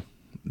 You know,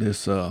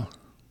 this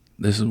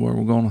is where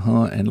we're going to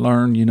hunt and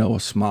learn, you know, a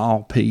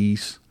small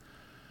piece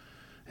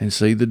and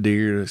see the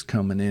deer that's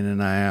coming in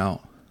and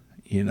out,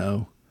 you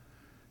know,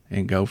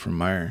 and go from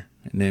there.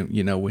 And then,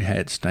 you know, we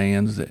had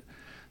stands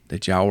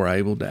that y'all were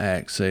able to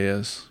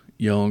access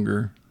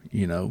younger,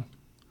 you know,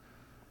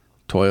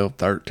 12,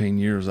 13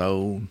 years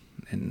old,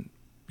 and,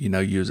 you know,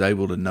 you was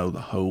able to know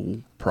the whole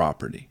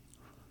property.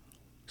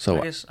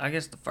 So I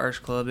guess the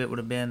first club, it would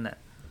have been that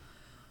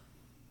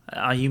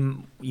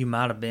we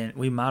might have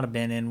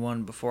been in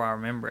one before I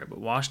remember it, but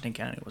Washington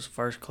County was the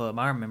first club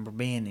I remember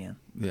being in.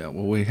 Yeah,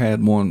 well, we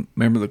had one.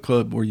 Remember the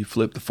club where you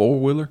flipped the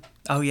 4-wheeler?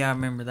 Oh yeah, I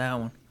remember that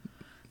one.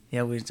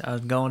 Yeah, I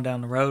was going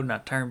down the road and I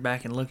turned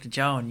back and looked at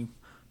y'all and you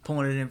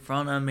pointed in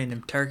front of me and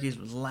them turkeys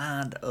was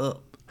lined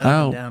up.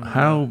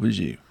 How old was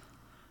you?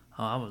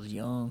 Oh, I was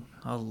young.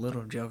 I was a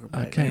little joker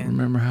back then. I can't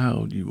remember how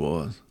old you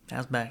was. That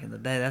was back in the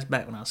day. That's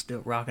back when I was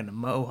still rocking the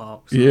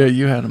mohawks. Yeah,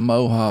 you had a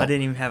mohawk. I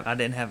didn't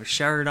have a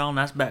shirt on.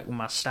 That's back when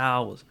my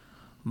style was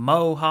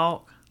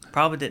mohawk.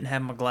 Probably didn't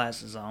have my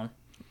glasses on.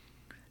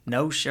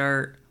 No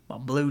shirt, my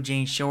blue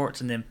jean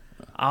shorts, and them.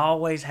 I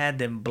always had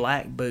them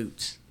black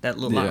boots that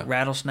looked like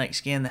rattlesnake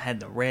skin that had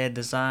the red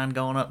design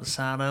going up the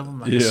side of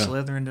them, like a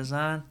Slytherin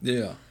design.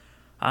 Yeah.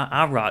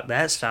 I rocked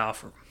that style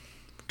for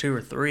 2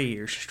 or 3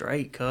 years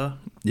straight, cuh.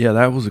 Yeah,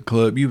 that was a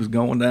club. You was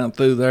going down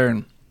through there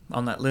and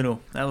on that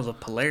was a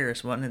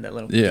Polaris, wasn't it? That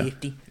little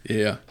 50.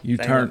 Yeah. You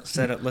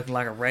set up looking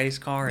like a race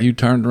car. You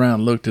turned around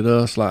and looked at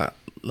us like,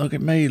 look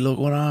at me, look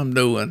what I'm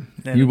doing.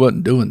 You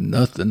wasn't doing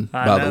nothing,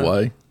 by the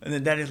way. And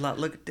then Daddy's like,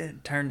 look at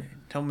that.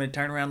 Told me to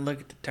turn around and look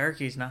at the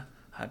turkeys. And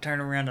I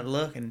turned around to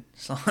look, and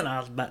son, I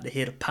was about to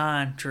hit a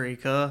pine tree,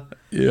 cuh.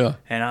 Yeah.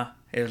 And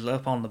it was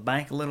up on the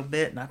bank a little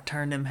bit, and I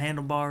turned them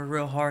handlebars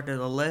real hard to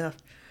the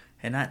left,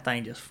 and that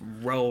thing just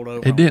rolled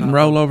over. It didn't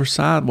roll over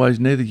sideways,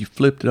 neither. You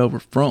flipped it over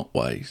front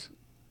ways.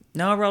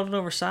 No, I rolled it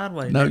over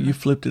sideways. No, you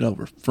flipped it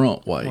over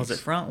front ways. Was it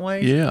front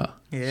ways? Yeah.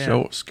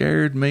 So it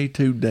scared me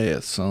to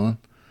death, son.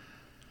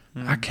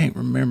 I can't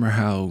remember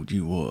how old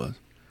you was.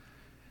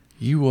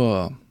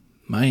 You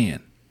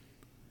man,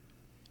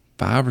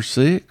 5 or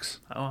 6?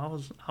 Oh,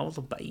 I was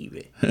a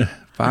baby.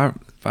 5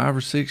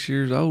 or 6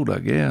 years old, I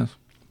guess.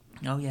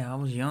 Oh yeah, I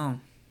was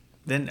young.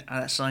 Then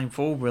that same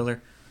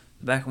 4-wheeler,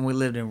 back when we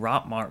lived in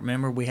Rockmart,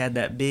 remember we had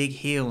that big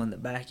hill in the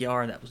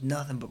backyard that was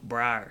nothing but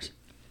briars.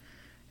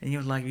 And he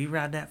was like, if you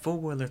ride that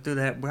 4-wheeler through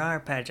that briar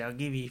patch, I'll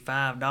give you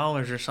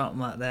 $5 or something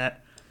like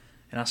that.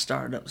 And I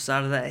started up the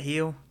side of that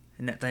hill,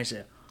 and that thing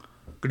said,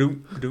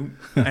 "Gadoom, gadoom,"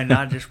 and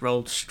I just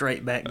rolled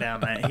straight back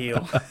down that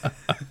hill.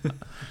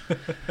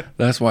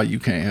 That's why you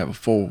can't have a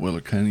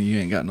 4-wheeler, Kenny. You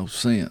ain't got no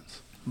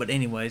sense. But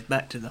anyways,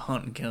 back to the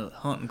hunting club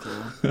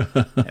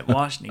at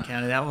Washington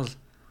County. That was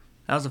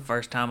the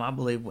first time I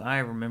believe I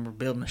ever remember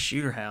building a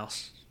shooter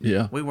house.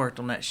 Yeah. We worked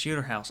on that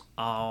shooter house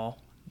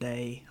all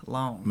day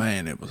long.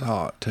 Man, it was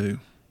hot, too.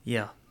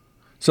 Yeah.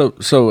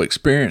 So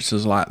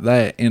experiences like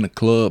that in a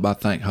club, I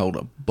think, hold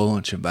a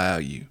bunch of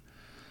value,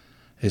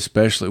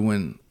 especially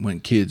when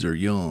kids are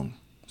young.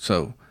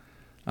 So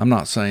I'm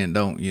not saying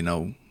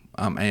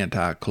I'm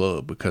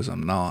anti-club, because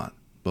I'm not.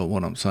 But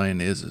what I'm saying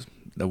is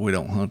that we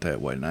don't hunt that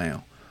way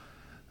now.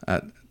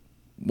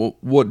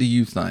 What do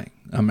you think?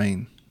 I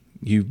mean,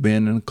 you've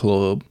been in a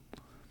club.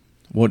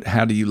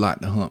 How do you like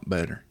to hunt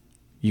better?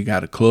 You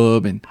got a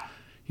club and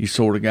you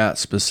sort of got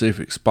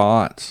specific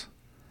spots,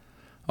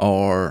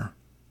 or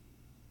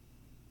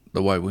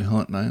the way we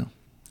hunt now?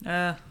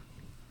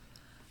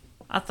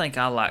 I think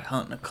I like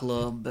hunting a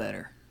club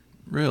better.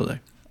 Really?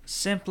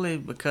 Simply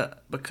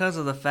because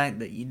of the fact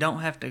that you don't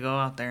have to go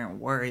out there and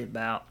worry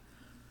about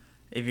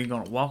if you're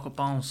going to walk up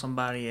on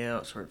somebody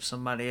else, or if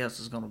somebody else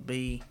is going to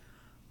be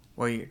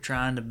where you're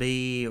trying to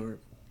be, or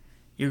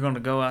you're going to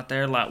go out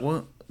there like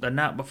the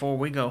night before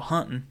we go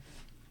hunting,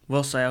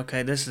 we'll say,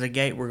 okay, this is the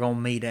gate we're going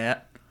to meet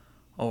at,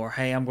 or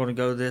hey, I'm going to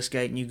go to this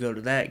gate and you go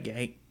to that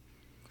gate.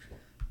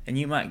 And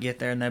you might get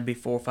there and there'll be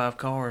 4 or 5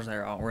 cars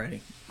there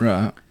already.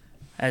 Right.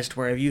 As to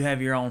where if you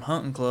have your own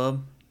hunting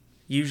club,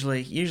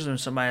 usually when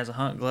somebody has a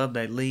hunting club,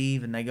 they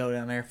leave and they go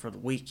down there for the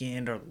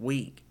weekend or the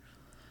week.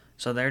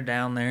 So they're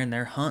down there and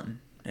they're hunting.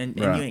 And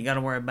you ain't got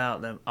to worry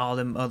about all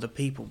them other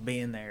people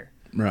being there.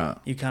 Right.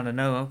 You kind of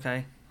know,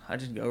 okay, I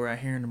just go right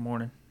here in the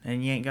morning,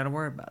 and you ain't got to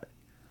worry about it.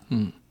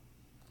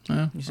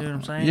 Well, You see what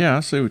I'm saying? Yeah, I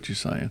see what you're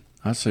saying.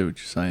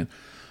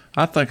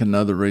 I think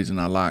another reason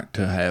I like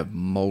to have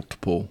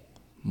multiple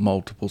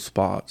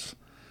spots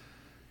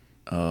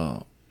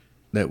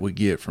that we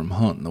get from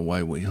hunting the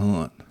way we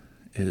hunt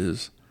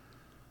is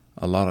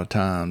a lot of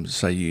times,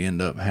 say you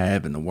end up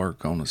having to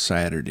work on a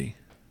Saturday,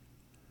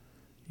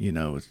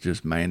 it's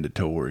just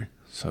mandatory.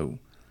 So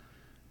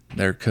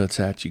there cuts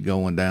out you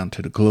going down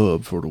to the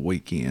club for the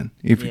weekend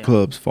if your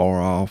club's far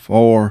off,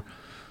 or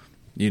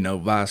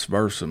vice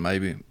versa.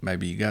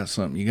 Maybe you got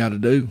something you got to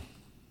do,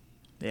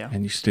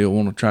 and you still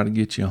want to try to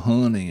get your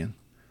hunt in.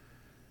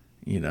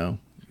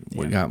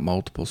 We got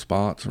multiple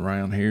spots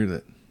around here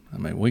that, I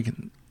mean, we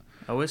can.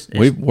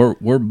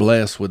 We're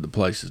blessed with the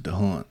places to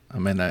hunt. I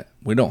mean, that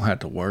we don't have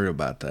to worry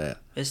about that.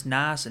 It's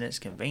nice and it's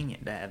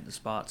convenient to have the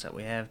spots that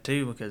we have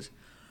too, because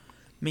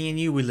me and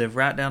you, we live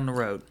right down the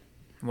road.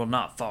 Well,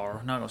 not far.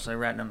 I'm not gonna say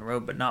right down the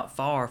road, but not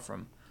far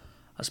from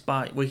a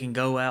spot we can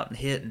go out and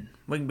hit, and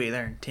we can be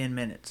there in 10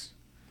 minutes.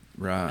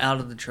 Right. Out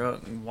of the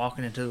truck and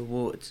walking into the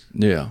woods.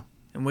 Yeah.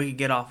 And we can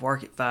get off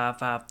work at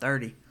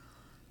 5:30.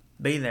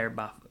 Be there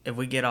if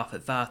we get off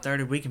at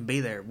 5:30, we can be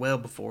there well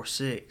before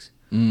 6.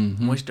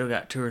 Mm-hmm. And we still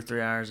got 2 or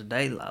 3 hours of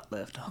daylight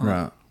left to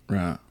hunt.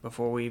 Right.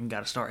 Before we even got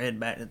to start heading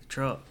back to the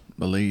truck.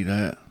 Believe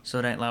that. So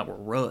it ain't like we're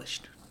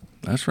rushed.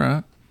 That's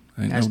right.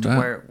 Ain't As no to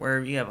doubt. where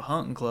you have a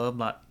hunting club,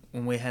 like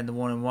when we had the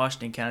one in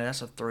Washington County,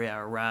 that's a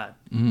 3-hour ride.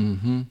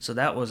 Mm-hmm. So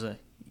that was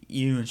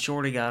you and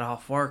Shorty got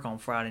off work on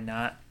Friday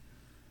night.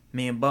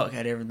 Me and Buck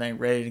had everything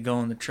ready to go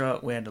in the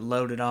truck. We had to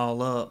load it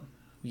all up.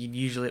 We'd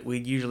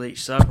usually eat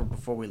supper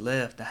before we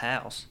left the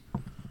house.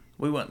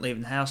 We wasn't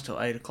leaving the house till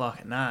 8 o'clock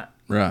at night.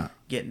 Right.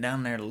 Getting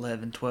down there at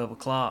 11, 12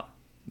 o'clock.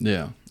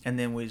 Yeah. And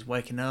then we was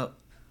waking up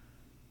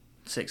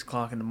 6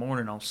 o'clock in the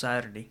morning on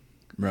Saturday.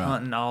 Right.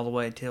 Hunting all the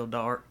way till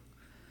dark.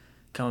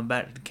 Coming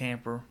back to the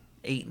camper,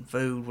 eating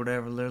food,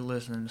 whatever. They're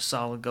listening to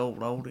Solid Gold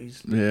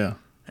oldies. Yeah.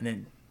 And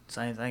then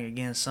same thing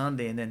again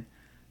Sunday. And then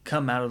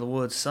come out of the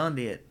woods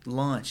Sunday at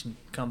lunch and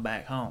come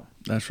back home.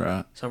 That's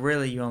right. So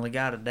really you only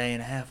got a day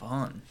and a half of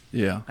hunting.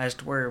 Yeah. As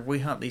to where if we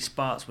hunt these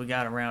spots we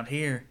got around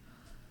here,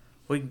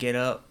 we can get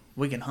up,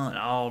 we can hunt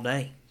all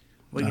day.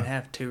 We can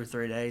have 2 or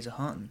 3 days of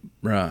hunting.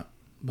 Right.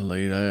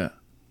 Believe that.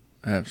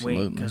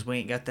 Absolutely. Because we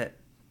ain't got that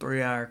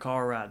 3-hour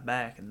car ride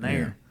back and there.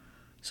 Yeah.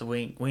 So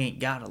we ain't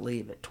got to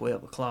leave at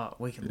 12 o'clock.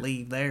 We can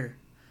leave there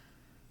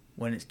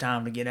when it's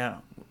time to get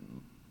out.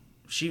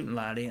 Shooting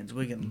light ends,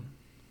 we can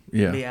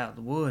be out in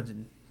the woods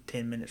in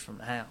 10 minutes from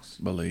the house.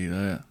 Believe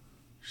that.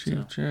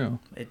 Chill.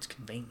 It's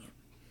convenient.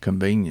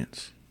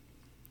 Convenience.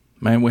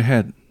 Man, we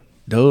had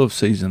dove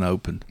season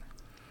open.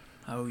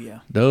 Oh,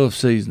 yeah. Dove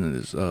season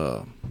is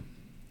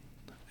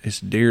it's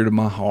dear to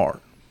my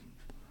heart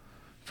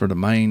for the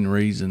main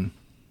reason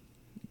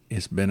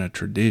it's been a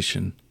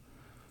tradition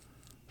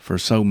for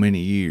so many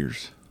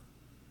years.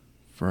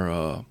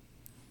 for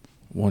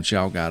once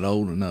y'all got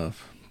old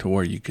enough to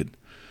where you could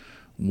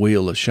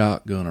wheel a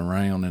shotgun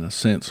around in a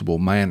sensible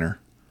manner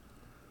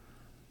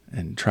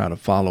and try to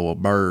follow a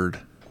bird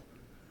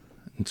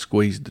and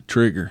squeeze the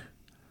trigger.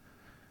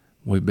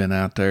 We've been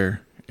out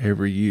there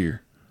every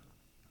year,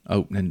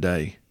 opening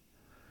day,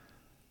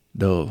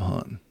 dove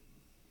hunting.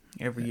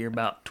 Every year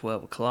about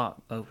 12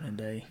 o'clock opening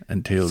day.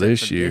 Until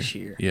this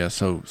year. Yeah,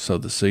 so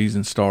the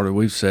season started.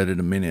 We've said it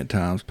a million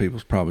times.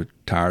 People's probably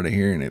tired of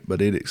hearing it,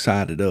 but it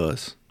excited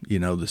us. You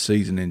know, the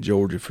season in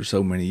Georgia for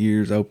so many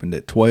years opened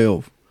at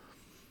 12.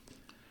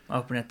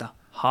 Open at the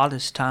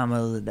hottest time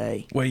of the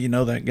day. Well, you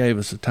know, that gave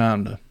us a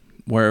time to,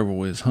 wherever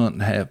we was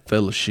hunting, have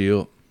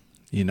fellowship.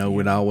 You know,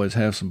 we'd always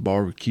have some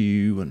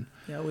barbecue and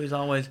we was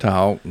always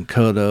talk and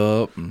cut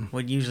up. And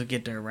we'd usually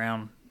get there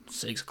around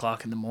 6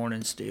 o'clock in the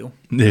morning still.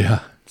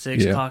 Yeah.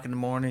 6 o'clock in the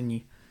morning,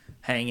 you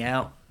hang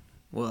out.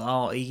 We'll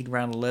all eat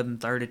around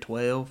 11:30,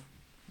 12.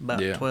 About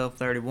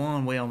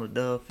 12:31, we on the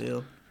dove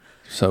field.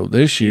 So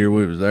this year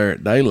we was there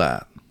at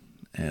daylight,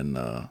 and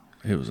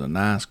it was a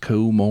nice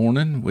cool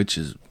morning, which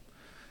is,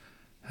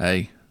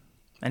 hey.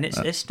 And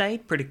it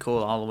stayed pretty cool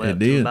all the way up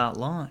to about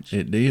lunch.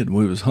 It did.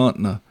 We was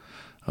hunting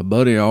a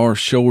buddy of ours,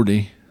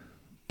 Shorty,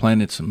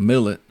 planted some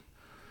millet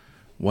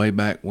way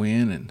back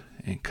when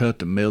and cut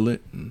the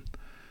millet, and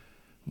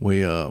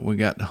we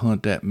got to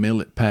hunt that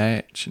millet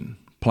patch and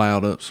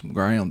plowed up some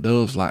ground.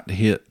 Doves like to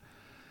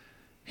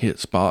hit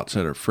spots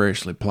that are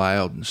freshly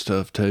plowed and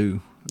stuff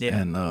too. Yeah.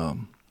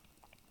 And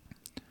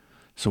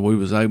so we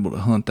was able to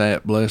hunt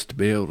that, blessed to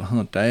be able to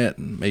hunt that,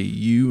 and me,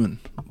 you, and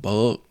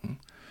Buck, and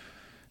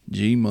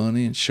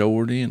G-Money, and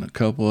Shorty, and a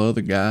couple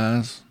other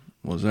guys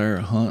was there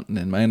hunting.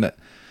 And man, that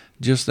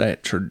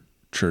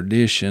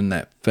tradition,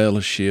 that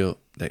fellowship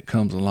that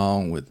comes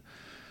along with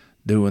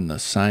doing the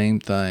same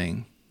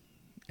thing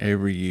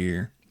every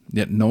year,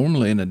 yet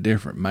normally in a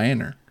different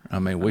manner. I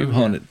mean, we've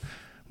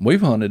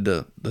hunted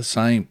the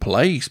same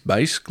place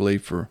basically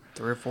for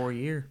 3 or 4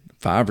 years,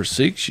 5 or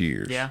 6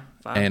 years. Yeah,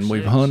 5 and or 6.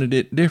 We've hunted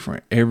it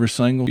different every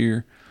single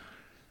year.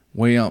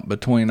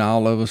 Between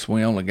all of us,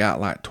 we only got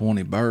like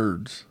 20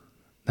 birds.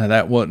 Now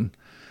that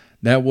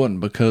wasn't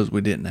because we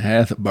didn't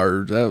have the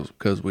birds. That was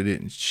because we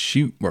didn't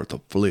shoot worth a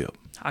flip.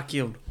 I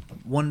killed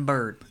one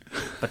bird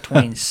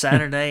between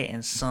Saturday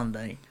and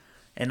Sunday,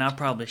 and I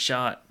probably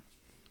shot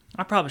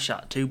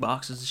 2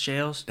 boxes of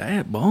shells.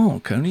 That bomb,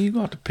 Coney, you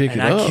got to pick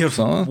and it up, I killed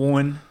son.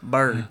 one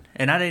bird,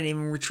 and I didn't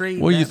even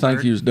retrieve. What do you think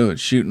bird. you was doing?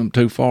 Shooting them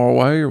too far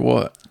away, or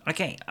what? I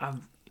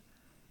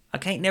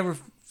can't never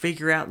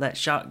figure out that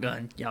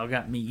shotgun y'all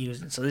got me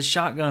using. So this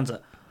shotgun's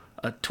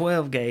a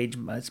 12 gauge.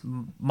 It's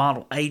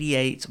model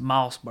 88's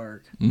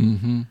Mossberg.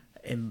 Mm-hmm.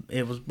 And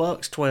it was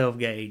Buck's 12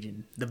 gauge,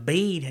 and the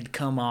bead had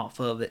come off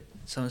of it.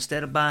 So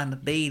instead of buying the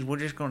bead, we're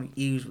just going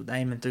to use with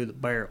aiming through the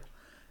barrel.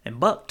 And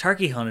Buck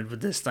turkey hunted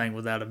with this thing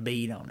without a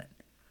bead on it.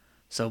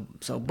 So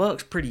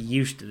Buck's pretty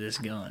used to this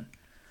gun.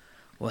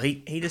 Well,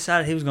 he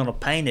decided he was going to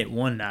paint it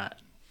one night.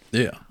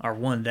 Yeah. Or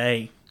one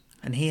day.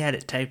 And he had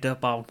it taped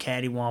up all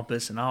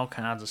cattywampus and all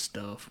kinds of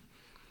stuff.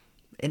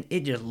 And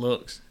it just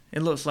looks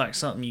like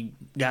something you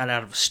got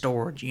out of a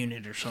storage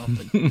unit or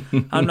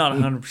something. I'm not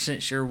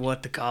 100% sure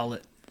what to call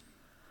it.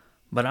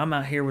 But I'm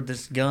out here with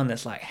this gun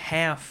that's like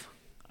half,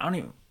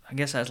 I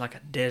guess that's like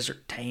a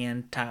desert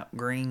tan type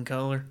green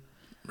color.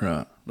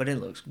 Right. But it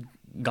looks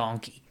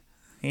gonky.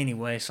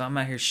 Anyway, so I'm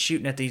out here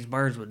shooting at these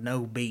birds with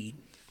no bead.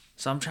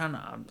 So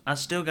I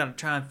still got to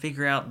try and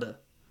figure out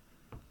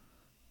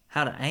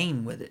how to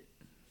aim with it.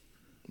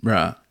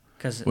 Right.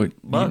 Because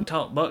Buck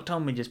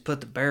told me just put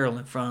the barrel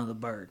in front of the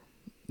bird.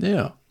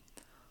 Yeah.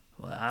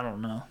 Well, I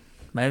don't know.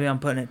 Maybe I'm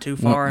putting it too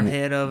far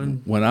ahead of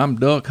him. When I'm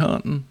duck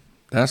hunting,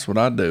 that's what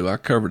I do. I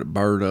cover the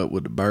bird up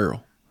with the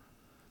barrel.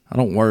 I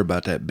don't worry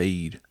about that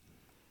bead.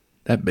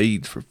 That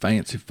bead's for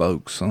fancy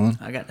folks, son.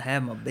 I got to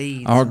have my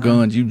bead. Our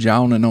guns, you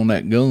jawning on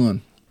that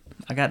gun.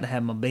 I got to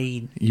have my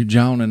bead. You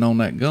jawning on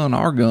that gun.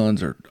 Our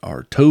guns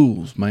are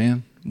tools,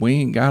 man. We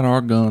ain't got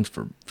our guns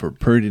for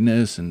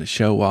prettiness and to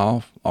show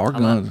off. Our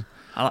guns.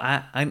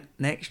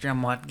 Next year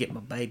I'm going to have to get my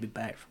baby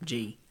back from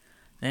G.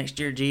 Next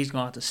year G's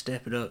going to have to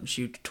step it up and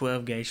shoot the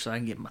 12 gauge so I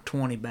can get my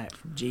 20 back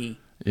from G.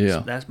 Yeah.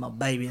 So that's my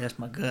baby. That's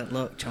my gut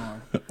luck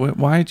charm.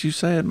 Why ain't you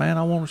said, man,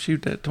 I want to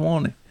shoot that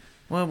 20?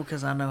 Well,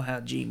 because I know how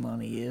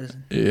G-Money is.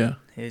 Yeah.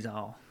 He's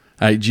all.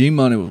 Hey,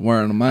 G-Money was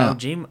wearing them out.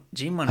 Oh,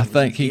 G-Money. I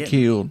think he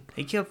killed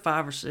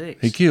 5 or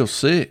 6. He killed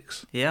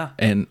 6. Yeah.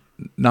 And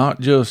not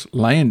just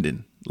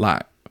landing,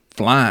 like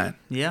flying.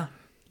 Yeah.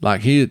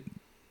 Like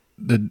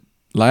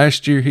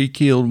last year he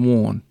killed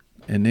 1,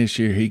 and this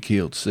year he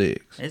killed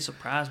 6. It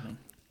surprised me.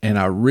 And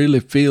I really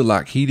feel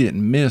like he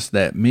didn't miss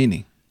that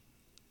many.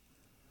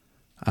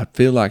 I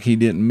feel like he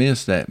didn't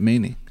miss that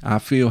many. I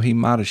feel he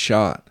might have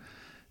shot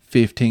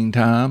 15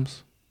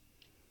 times.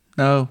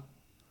 No,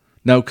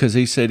 because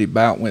he said he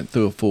about went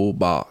through a full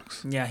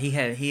box. Yeah, he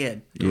had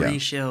 3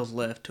 shells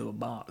left to a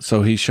box.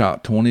 So he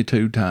shot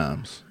 22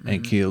 times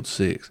and killed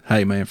 6.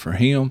 Hey, man, for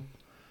him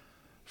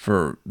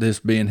for this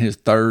being his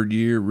third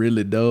year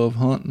really dove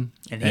hunting.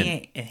 And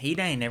he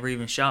ain't never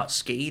even shot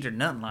skeet or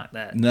nothing like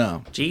that.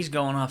 No. G's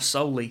going off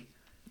solely.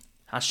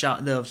 I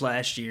shot doves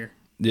last year.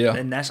 Yeah.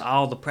 And that's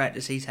all the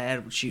practice he's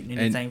had with shooting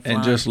anything flying.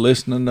 And just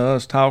listening to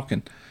us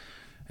talking.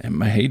 And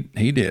man,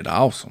 he did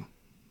awesome.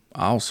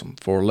 Awesome.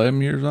 For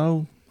 11 years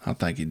old, I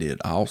think he did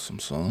awesome,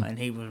 son. And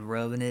he was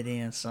rubbing it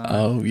in, son.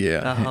 Oh, yeah.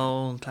 The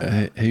whole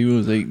time. He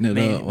was eating it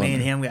up. Me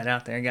and him got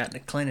out there and got to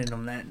cleaning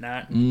them that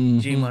night. Mm-hmm.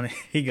 G-Money,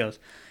 he goes,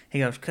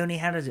 Cooney,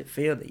 how does it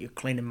feel that you're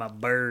cleaning my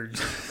birds?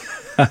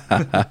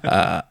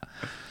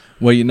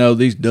 Well, you know,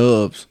 these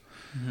doves,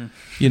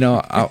 you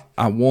know,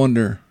 I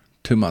wonder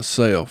to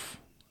myself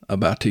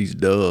about these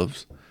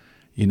doves.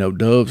 You know,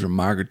 doves are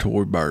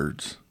migratory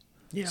birds.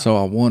 Yeah. So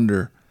I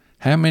wonder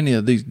how many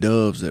of these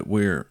doves that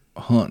we're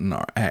hunting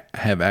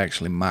have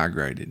actually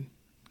migrated.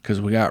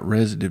 Because we got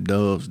resident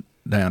doves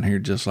down here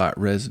just like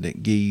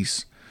resident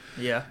geese.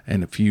 Yeah.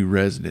 And a few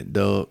resident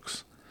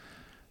ducks.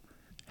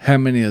 How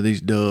many of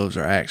these doves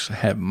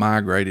have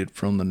migrated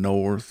from the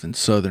north and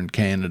southern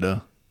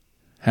Canada?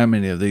 How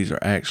many of these are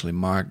actually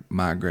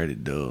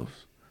migrated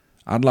doves?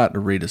 I'd like to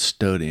read a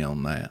study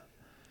on that.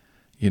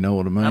 You know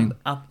what I mean?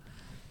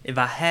 If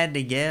I had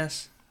to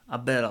guess, I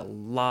bet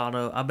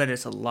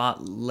it's a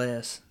lot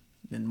less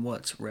than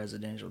what's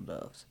residential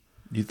doves.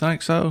 You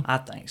think so? I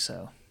think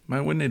so.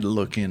 Man, we need to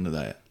look into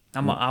that.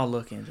 I'll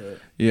look into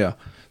it. Yeah.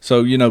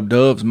 So, you know,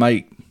 doves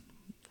mate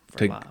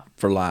For life.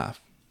 for life.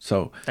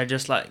 So They're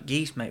just like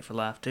geese mate for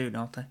life too,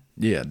 don't they?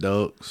 yeah,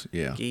 ducks.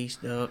 Yeah. Geese,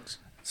 ducks.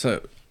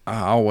 So I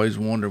always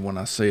wonder when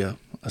I see a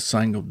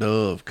single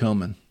dove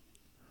coming,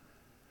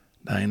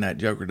 dang, that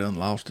joker done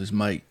lost his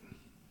mate.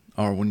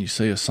 Or when you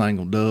see a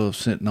single dove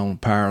sitting on a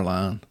power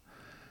line,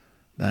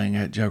 dang,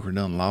 that joker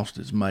done lost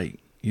his mate.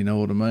 You know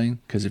what I mean?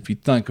 Because if you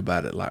think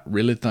about it, like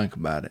really think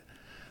about it,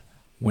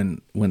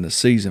 when the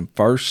season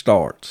first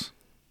starts,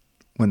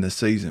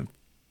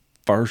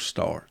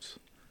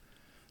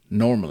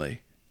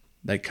 normally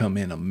they come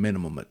in a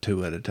minimum of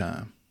 2 at a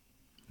time.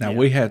 Now,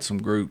 we had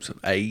some groups of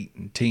 8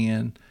 and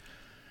 10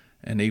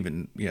 and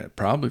even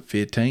probably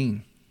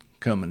 15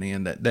 coming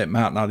in that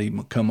might not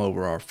even come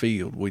over our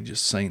field. We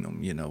just seen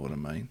them, you know what I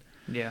mean?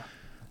 Yeah.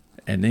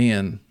 And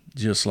then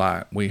just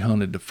like we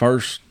hunted the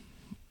first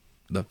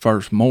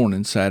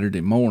morning,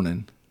 Saturday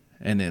morning,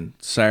 and then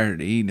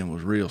Saturday evening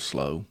was real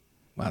slow.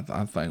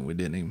 I think we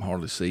didn't even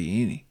hardly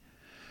see any.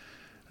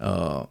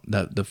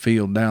 The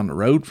field down the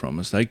road from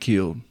us, they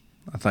killed,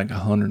 I think,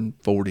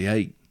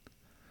 148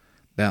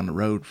 down the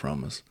road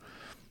from us.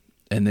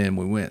 And then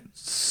we went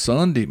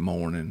Sunday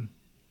morning,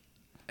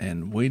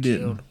 and we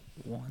didn't. Killed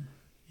one.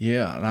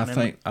 Yeah, and I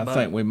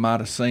think we might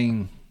have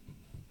seen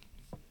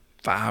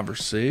 5 or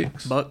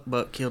 6.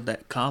 Buck killed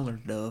that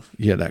collared dove.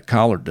 Yeah, that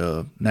collared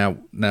dove. Now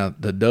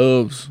the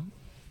doves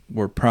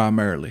were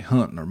primarily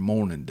hunting or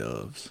morning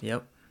doves.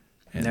 Yep.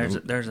 And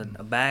there's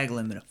a bag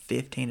limit of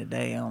 15 a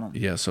day on them.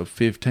 Yeah, so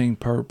 15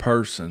 per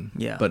person.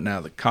 Yeah. But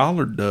now the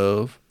collared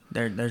dove,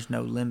 there's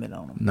no limit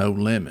on them. no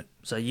limit.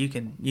 So you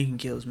can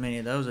kill as many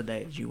of those a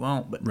day as you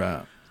want. But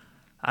Right.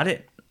 I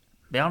didn't.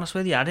 Be honest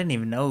with you, I didn't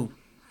even know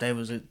there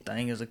was a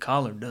thing as a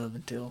collared dove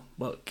until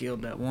Buck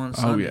killed that one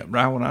Sunday. Oh yeah,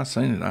 right when I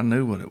seen it, I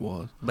knew what it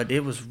was. But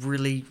it was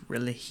really,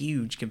 really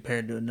huge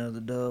compared to another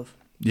dove.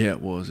 Yeah,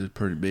 it was. It's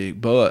pretty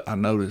big. But I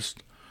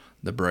noticed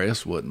the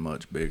breast wasn't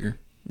much bigger.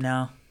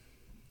 No.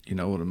 You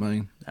know what I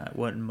mean? It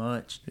wasn't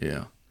much.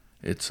 Yeah.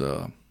 It's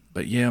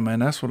but yeah, man,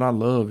 that's what I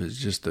love is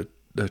just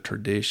the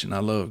tradition. I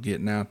love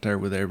getting out there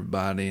with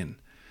everybody and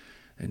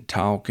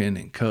talking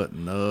and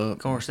cutting up. Of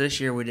course, this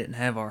year we didn't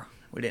have our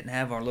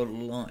little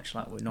lunch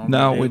like we normally do.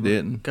 No, we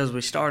didn't. Because we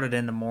started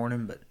in the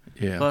morning, but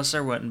Yeah. plus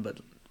there wasn't but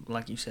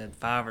like you said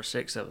 5 or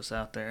 6 of us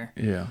out there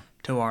Yeah.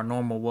 to our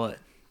normal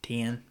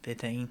 10,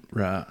 15.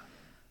 Right.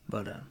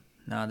 But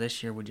no,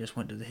 this year we just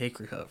went to the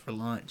Hickory Hut for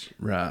lunch.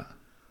 Right.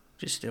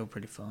 Which is still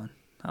pretty fun.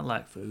 I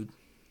like food.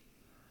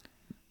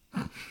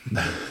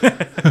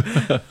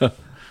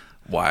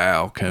 Wow,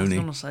 I was Cooney.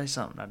 going to say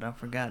something. I don't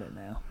forgot it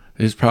now.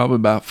 It's probably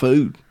about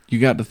food. You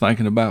got to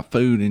thinking about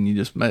food and you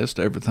just messed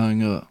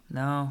everything up.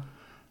 No.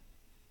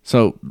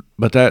 So,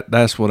 but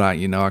that's what I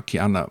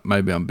know,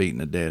 maybe I'm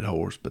beating a dead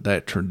horse, but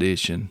that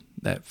tradition,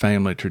 that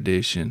family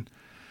tradition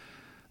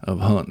of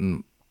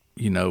hunting,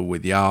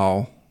 with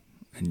y'all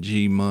and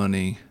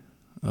G-Money.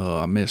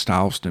 I missed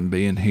Austin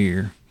being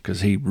here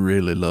because he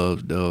really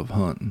loves dove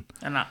hunting.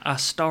 And I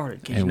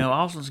started because,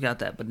 Austin's got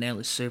that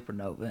Benelli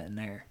Supernova in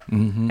there.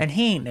 Mm-hmm. And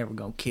he ain't never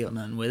going to kill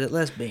nothing with it,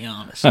 let's be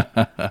honest.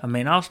 I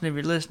mean, Austin, if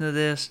you're listening to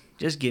this,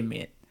 just give me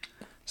it.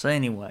 So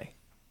anyway.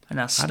 And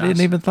I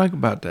didn't even think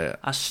about that.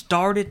 I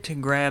started to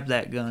grab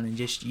that gun and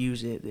just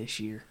use it this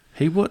year.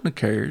 He wouldn't have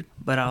cared.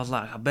 But I was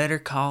like, I better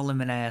call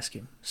him and ask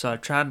him. So I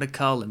tried to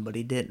call him, but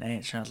he didn't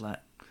answer. I was like,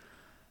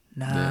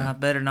 nah, I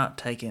better not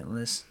take it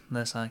unless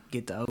I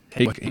get the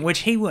okay. Which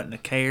he wouldn't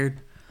have cared.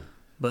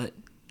 But,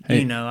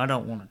 I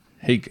don't want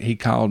to. He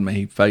called me.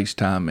 He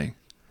FaceTimed me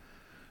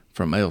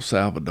from El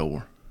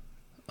Salvador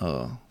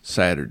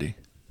Saturday.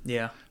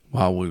 Yeah.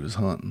 While we was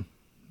hunting.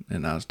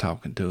 And I was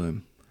talking to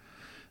him.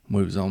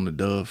 We was on the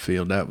dove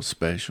field. That was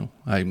special.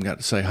 I even got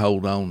to say,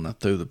 hold on. And I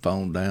threw the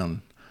phone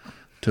down,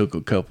 took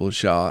a couple of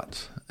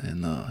shots.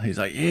 And he's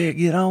like, yeah,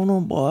 get on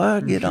them,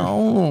 boy. Get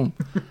on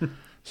them.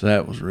 So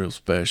that was real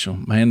special.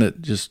 Man,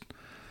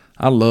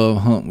 I love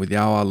hunting with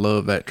y'all. I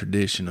love that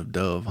tradition of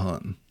dove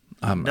hunting.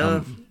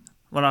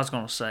 What I was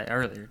going to say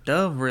earlier,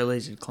 dove real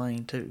easy to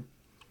clean, too.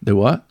 Do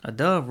what? A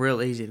dove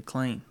real easy to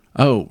clean.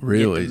 Oh,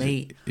 real Get the easy.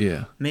 meat.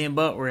 Yeah. Me and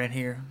Buck were in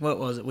here. What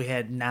was it? We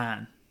had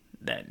 9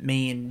 that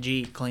me and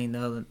G cleaned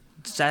the other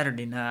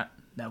Saturday night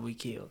that we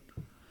killed.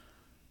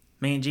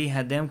 Me and G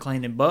had them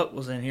cleaned, and Buck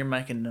was in here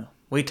making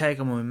we take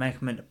them and we make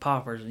them into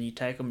poppers, and you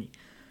take them, you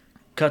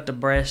cut the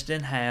breast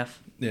in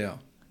half. Yeah.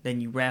 Then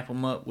you wrap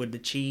them up with the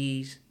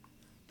cheese,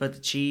 put the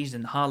cheese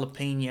and the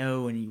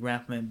jalapeno, and you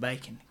wrap them in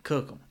bacon,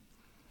 cook them.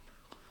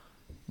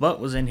 Buck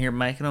was in here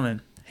making them,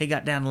 and he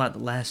got down to like the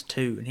last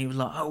 2, and he was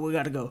like, oh, we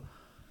got to go.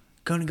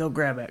 Gonna go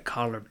grab that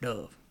collared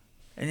dove.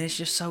 And it's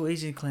just so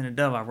easy to clean a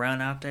dove. I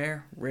ran out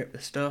there, ripped the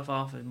stuff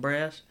off his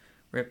breast,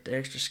 ripped the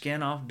extra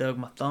skin off, dug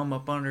my thumb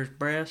up under his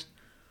breast,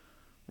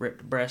 ripped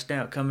the breast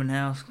out, come in the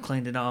house,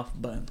 cleaned it off,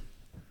 boom.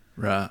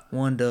 Right.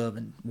 1 dove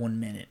in 1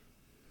 minute.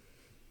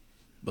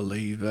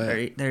 Believe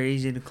that. They're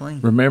easy to clean.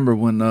 Remember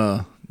when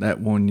that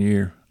one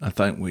year, I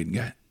think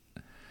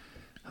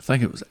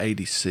it was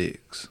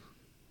 86.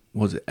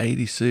 Was it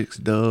 86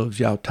 doves?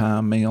 Y'all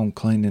timed me on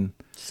cleaning.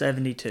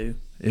 72.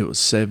 It was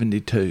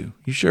 72.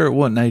 You sure it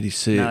wasn't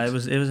 86? No, it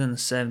was in the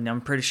 70.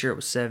 I'm pretty sure it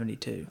was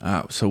 72. All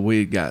right, so we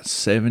had got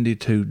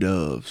 72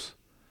 doves.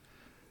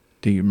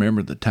 Do you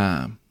remember the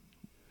time?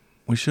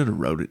 We should have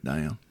wrote it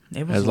down.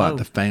 It was as low. like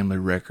the family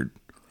record.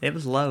 It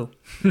was low.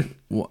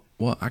 What?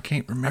 I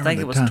can't remember. I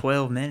think it was time.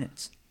 12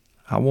 minutes.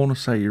 I want to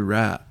say you're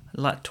right.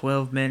 Like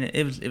 12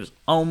 minutes. It was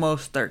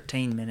almost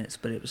 13 minutes,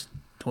 but it was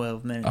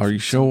 12 minutes. Are you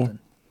sure? Something.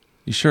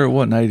 You sure it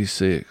wasn't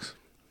 86?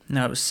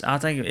 No, I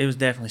think it was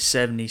definitely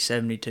 70,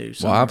 72,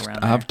 something Well,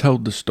 around there. I've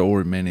told the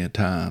story many a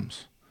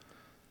times,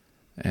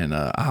 and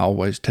I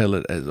always tell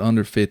it as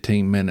under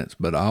 15 minutes,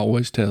 but I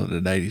always tell it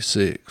at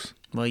 86.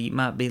 Well, you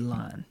might be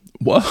lying.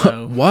 Whoa,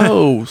 So-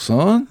 whoa,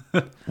 son!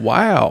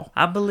 Wow.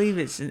 I believe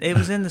it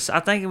was in the. I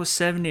think it was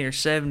 70 or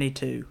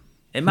 72.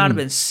 It might have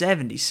been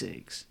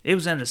 76. It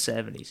was in the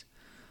 70s.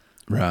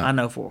 Right. I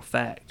know for a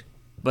fact.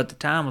 But the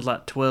time was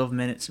like 12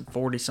 minutes and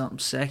 40-something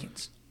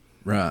seconds.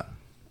 Right.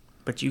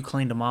 But you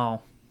cleaned them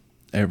all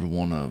Every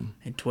one of them.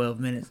 in 12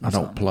 minutes. And I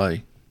don't something.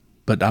 play,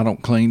 but I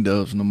don't clean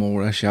doves no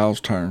more. That's y'all's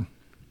turn.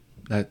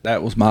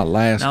 That was my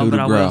last No, coup but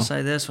de I grace. will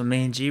say this: when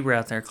me and G were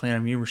out there cleaning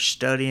them, you were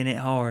studying it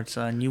hard,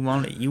 son. You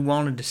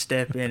wanted to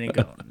step in and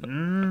go,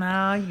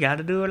 no, you got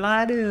to do it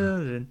like this.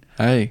 And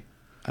Hey,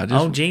 I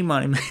just old G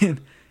Money,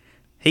 man,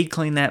 he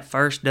cleaned that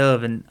first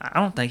dove, and I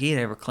don't think he'd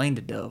ever cleaned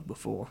a dove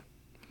before.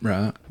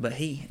 right. But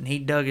he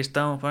dug his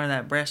thumb up under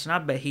that breast, and I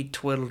bet he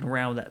twiddled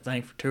around with that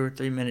thing for 2 or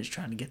 3 minutes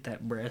trying to get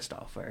that breast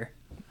off there.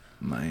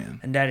 Man.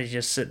 And Daddy's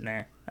just sitting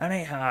there. That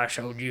ain't how I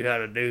showed you how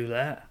to do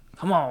that.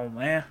 Come on,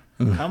 man.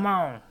 Come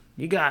on.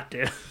 You got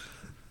this.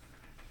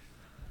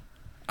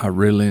 I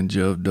really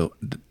enjoy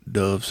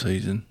dove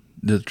season,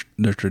 the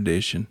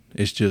tradition.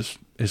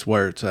 It's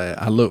where it's at.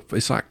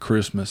 It's like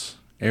Christmas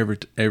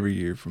every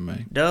year for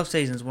me. Dove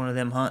season's one of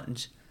them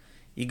huntings.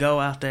 You go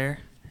out there,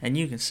 and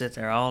you can sit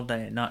there all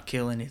day and not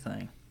kill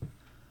anything.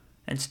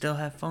 And still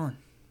have fun.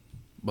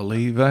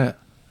 Believe that.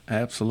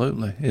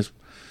 Absolutely.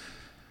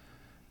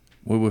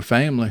 We were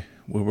family.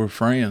 We were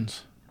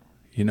friends.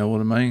 You know what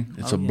I mean?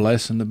 It's Oh, a yeah.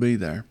 blessing to be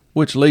there.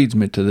 Which leads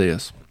me to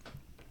this.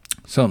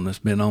 Something that's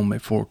been on me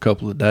for a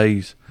couple of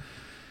days,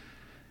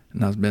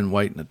 and I've been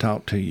waiting to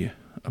talk to you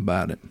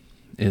about it,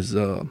 is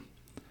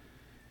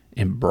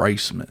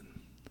embracement.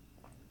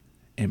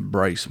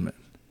 Embracement.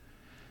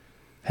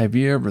 Have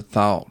you ever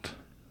thought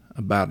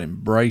about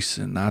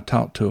embracing? I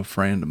talked to a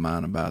friend of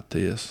mine about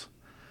this.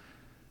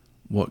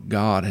 What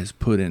God has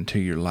put into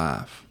your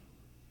life.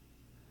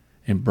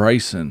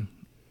 Embracing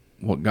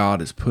what God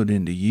has put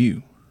into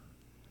you.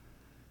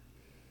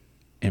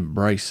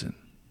 Embracing.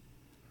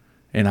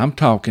 And I'm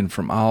talking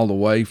from all the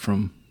way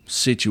from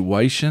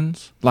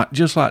situations,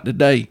 just like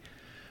today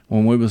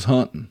when we was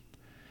hunting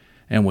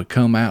and we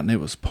come out and it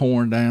was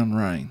pouring down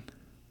rain.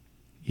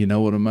 You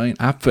know what I mean?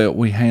 I felt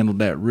we handled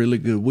that really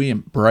good. We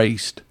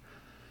embraced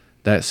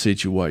that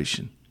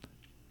situation.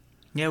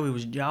 Yeah, we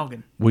was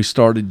jogging We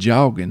started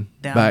jogging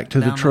back to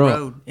the down truck.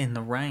 road in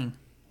the rain,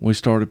 We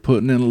started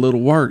putting in a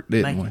little work,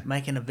 didn't we?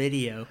 making a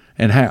video.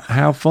 And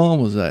how fun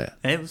was that?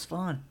 It was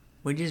fun.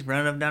 We just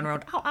run up down the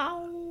road. Ow,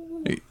 ow.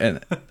 And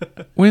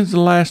when's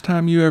the last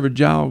time you ever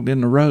jogged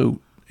in the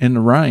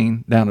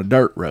rain, down a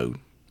dirt road?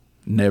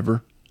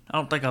 Never. I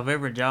don't think I've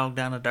ever jogged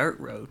down a dirt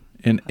road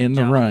In the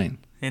jogged rain.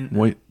 in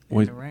We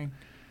the rain.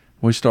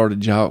 we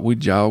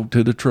jogged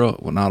to the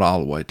truck. Well, not all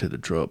the way to the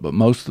truck, but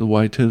most of the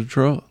way to the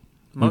truck.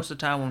 Most of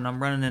the time when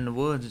I'm running in the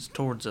woods, it's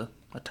towards a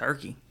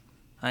turkey.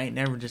 I ain't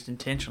never just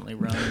intentionally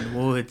running in the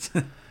woods.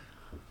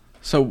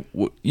 So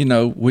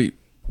we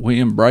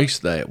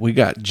embraced that. We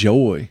got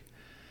joy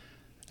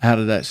out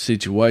of that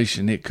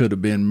situation. It could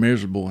have been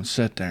miserable and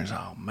sat there and say,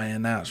 oh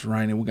man, now it's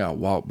raining. We got to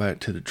walk back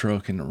to the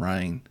truck in the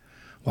rain.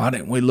 why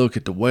didn't we look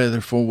at the weather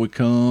before we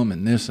come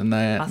and this and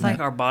that? I think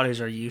our bodies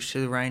are used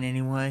to the rain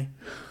anyway.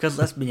 Because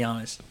let's be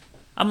honest,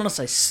 I'm going to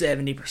say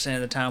 70%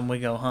 of the time we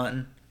go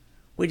hunting,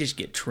 we just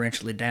get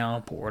torrentially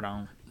downpoured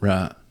on.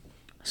 Right.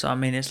 So, I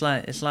mean, it's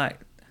like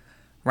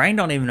rain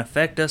don't even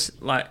affect us.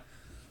 Like,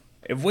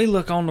 if we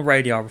look on the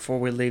radar before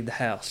we leave the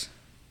house,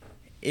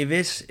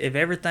 if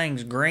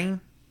everything's green,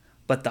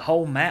 but the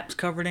whole map's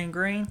covered in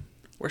green,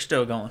 we're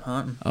still going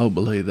hunting. Oh,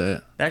 believe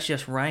that. That's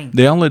just rain.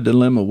 The only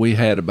dilemma we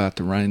had about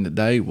the rain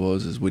today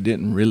is we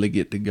didn't really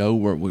get to go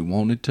where we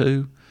wanted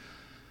to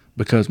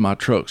because my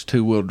truck's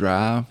 2-wheel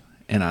drive,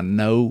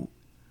 and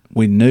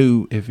we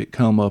knew if it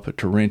come up a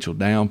torrential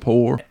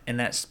downpour. And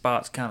that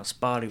spot's kind of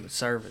spotty with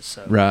service,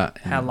 so right.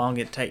 How long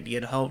it take to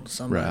get a hold of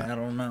somebody, right. I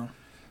don't know.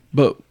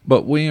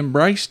 But we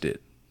embraced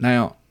it.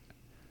 Now,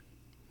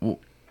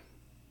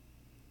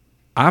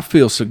 I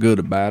feel so good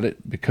about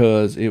it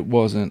because it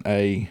wasn't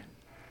a,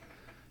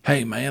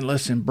 hey, man,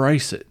 let's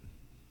embrace it.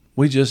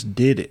 We just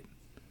did it.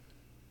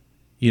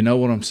 You know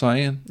what I'm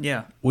saying?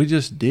 Yeah. We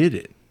just did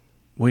it.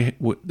 We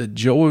the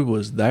joy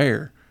was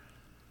there.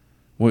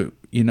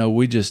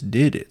 We just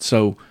did it.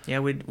 So yeah,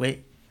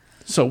 we.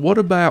 So what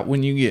about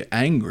when you get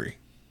angry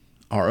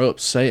or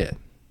upset,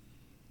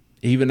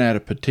 even at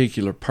a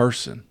particular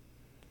person?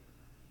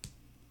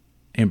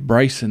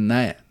 Embracing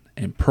that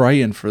and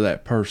praying for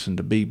that person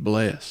to be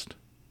blessed.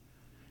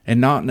 And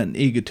not in an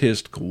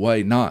egotistical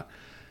way, not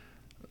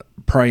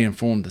praying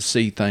for them to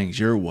see things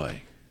your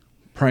way.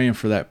 Praying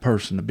for that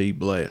person to be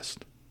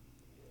blessed.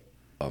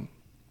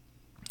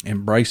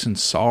 Embracing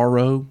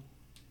sorrow.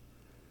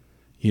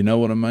 You know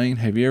what I mean?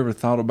 Have you ever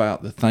thought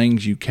about the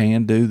things you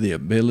can do, the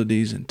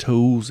abilities and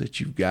tools that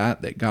you've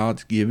got that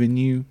God's given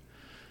you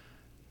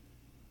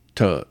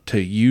to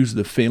use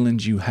the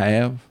feelings you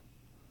have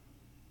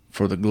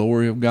for the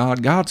glory of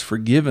God? God's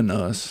forgiven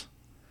us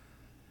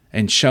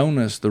and shown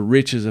us the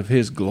riches of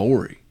His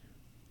glory.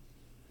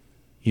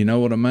 You know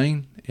what I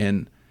mean?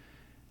 And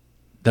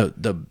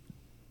the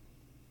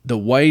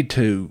way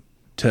to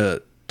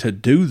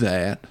do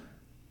that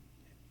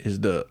is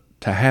to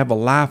have a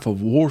life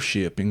of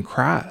worship in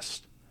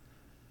Christ.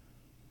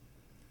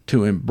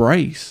 To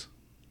embrace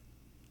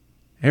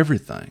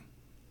everything.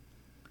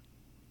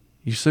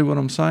 You see what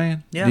I'm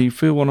saying? Yeah. Do you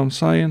feel what I'm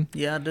saying?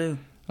 Yeah, I do.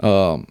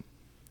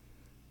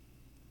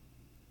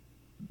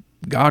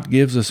 God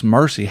gives us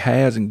mercy,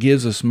 has and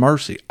gives us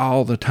mercy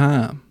all the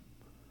time.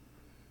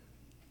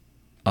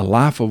 A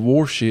life of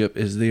worship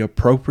is the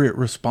appropriate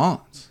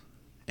response.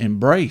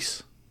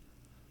 Embrace.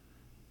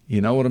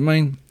 You know what I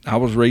mean? I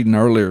was reading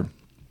earlier,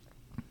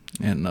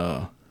 and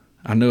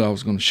I knew I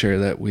was going to share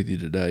that with you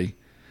today.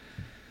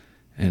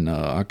 And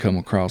I come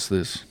across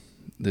this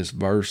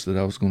verse that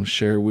I was going to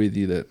share with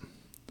you, that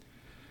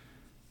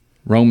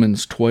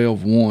Romans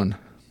 12:1.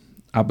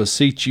 I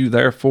beseech you,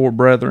 therefore,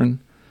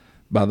 brethren,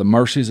 by the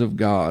mercies of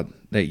God,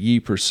 that ye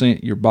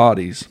present your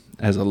bodies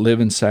as a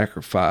living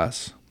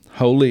sacrifice,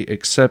 wholly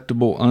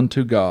acceptable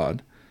unto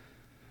God,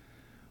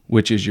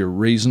 which is your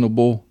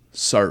reasonable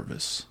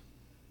service.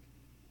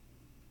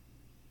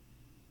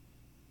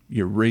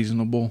 Your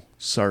reasonable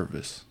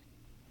service.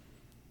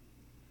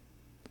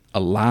 A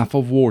life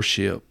of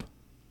worship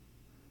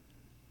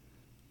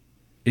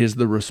is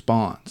the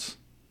response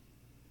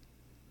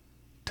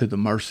to the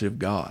mercy of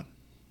God,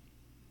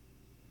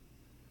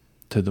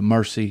 to the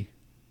mercy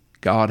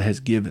God has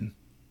given.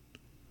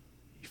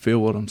 You feel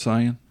what I'm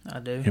saying? I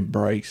do.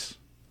 Embrace.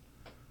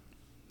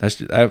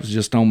 That was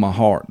just on my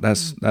heart.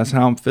 That's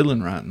how I'm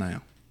feeling right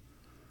now.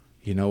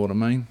 You know what I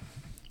mean?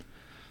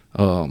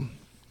 So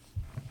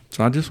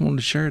I just wanted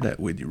to share that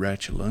with you,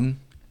 Ratchaloon.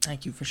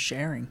 Thank you for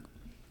sharing,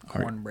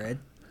 cornbread.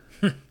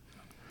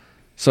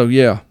 So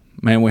yeah,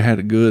 man, we had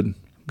a good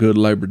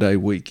Labor Day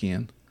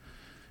weekend.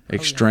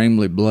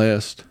 Extremely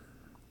blessed,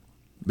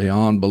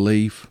 beyond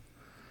belief.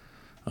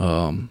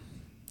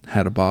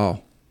 Had a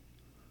ball.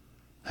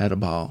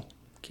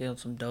 Killed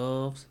some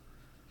doves.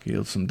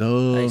 Made some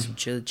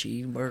chili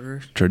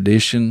cheeseburgers.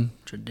 Tradition.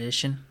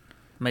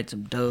 Made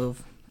some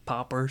dove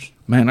poppers.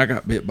 Man, I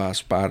got bit by a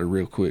spider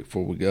real quick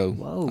before we go.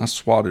 Whoa. I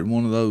swatted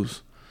one of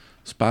those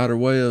spider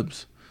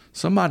webs.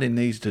 Somebody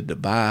needs to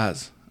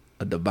devise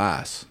a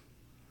device.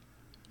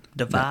 A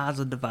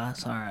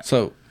device, all right.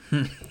 So,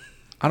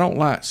 I don't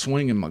like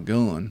swinging my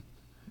gun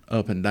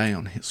up and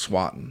down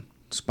swatting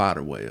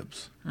spider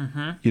webs.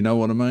 Mm-hmm. You know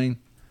what I mean?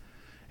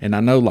 And I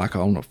know, like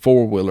on a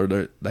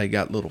 4-wheeler, they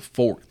got little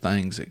fork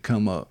things that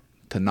come up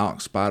to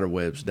knock spider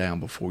webs down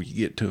before you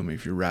get to them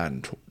if you're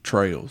riding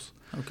trails.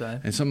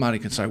 Okay. And somebody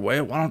can say,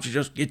 well, why don't you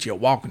just get you a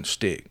walking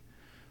stick?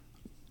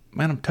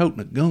 Man, I'm toting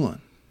a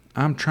gun.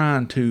 I'm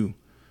trying to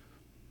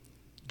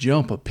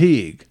jump a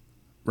pig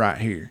right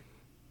here.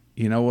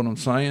 You know what I'm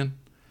saying?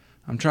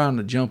 I'm trying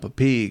to jump a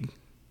pig,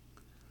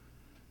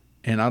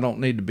 and I don't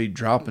need to be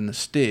dropping the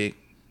stick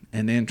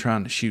and then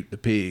trying to shoot the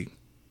pig.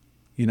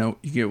 You know,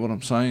 you get what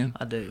I'm saying?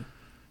 I do.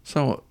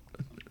 So,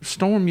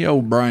 storm your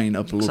old brain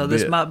up a little bit. So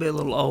this might be a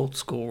little old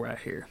school right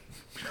here.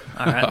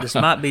 All right, this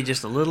might be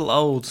just a little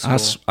old school.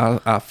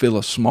 I feel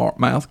a smart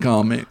mouth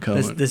comment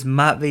coming. This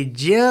might be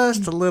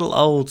just a little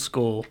old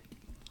school.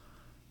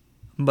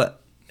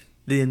 But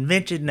the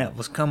invention that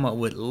was come up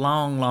with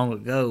long, long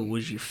ago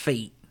was your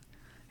feet.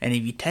 And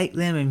if you take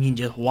them and you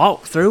just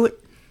walk through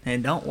it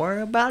and don't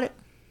worry about it,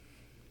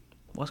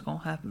 what's going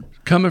to happen?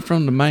 Coming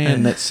from the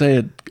man that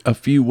said a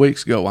few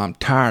weeks ago, I'm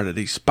tired of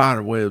these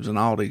spider webs and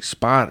all these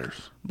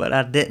spiders. But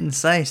I didn't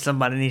say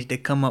somebody needs to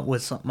come up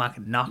with something I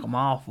could knock them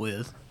off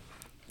with.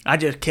 I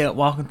just kept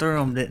walking through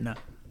them, didn't I?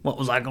 What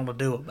was I going to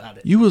do about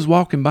it? You was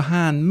walking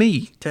behind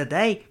me.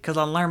 Today, because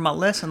I learned my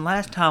lesson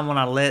last time when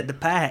I led the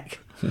pack.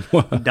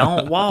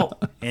 Don't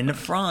walk in the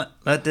front.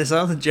 Let this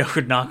other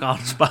joker knock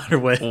off the spider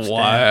webs down.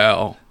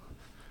 Wow.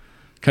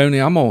 Coney,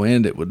 I'm going to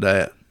end it with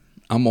that.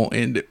 I'm going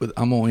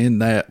to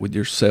end that with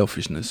your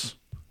selfishness.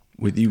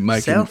 With you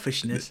making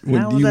selfishness.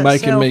 With you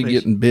making me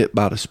getting bit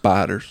by the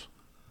spiders.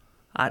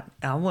 I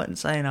wasn't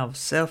saying I was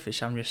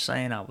selfish. I'm just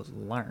saying I was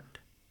learned.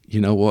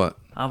 You know what?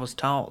 I was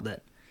taught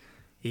that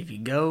if you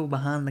go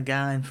behind the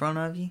guy in front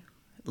of you,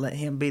 let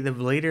him be the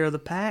leader of the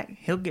pack,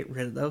 he'll get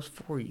rid of those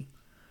for you.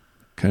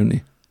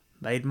 Coney.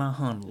 Made my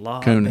hunt a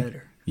lot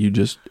better. You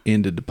just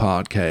ended the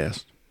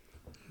podcast.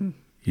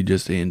 You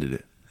just ended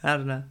it. How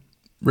did I?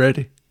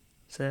 Ready?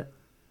 Set.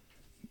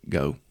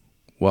 Go.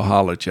 We'll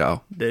holler at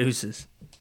y'all. Deuces.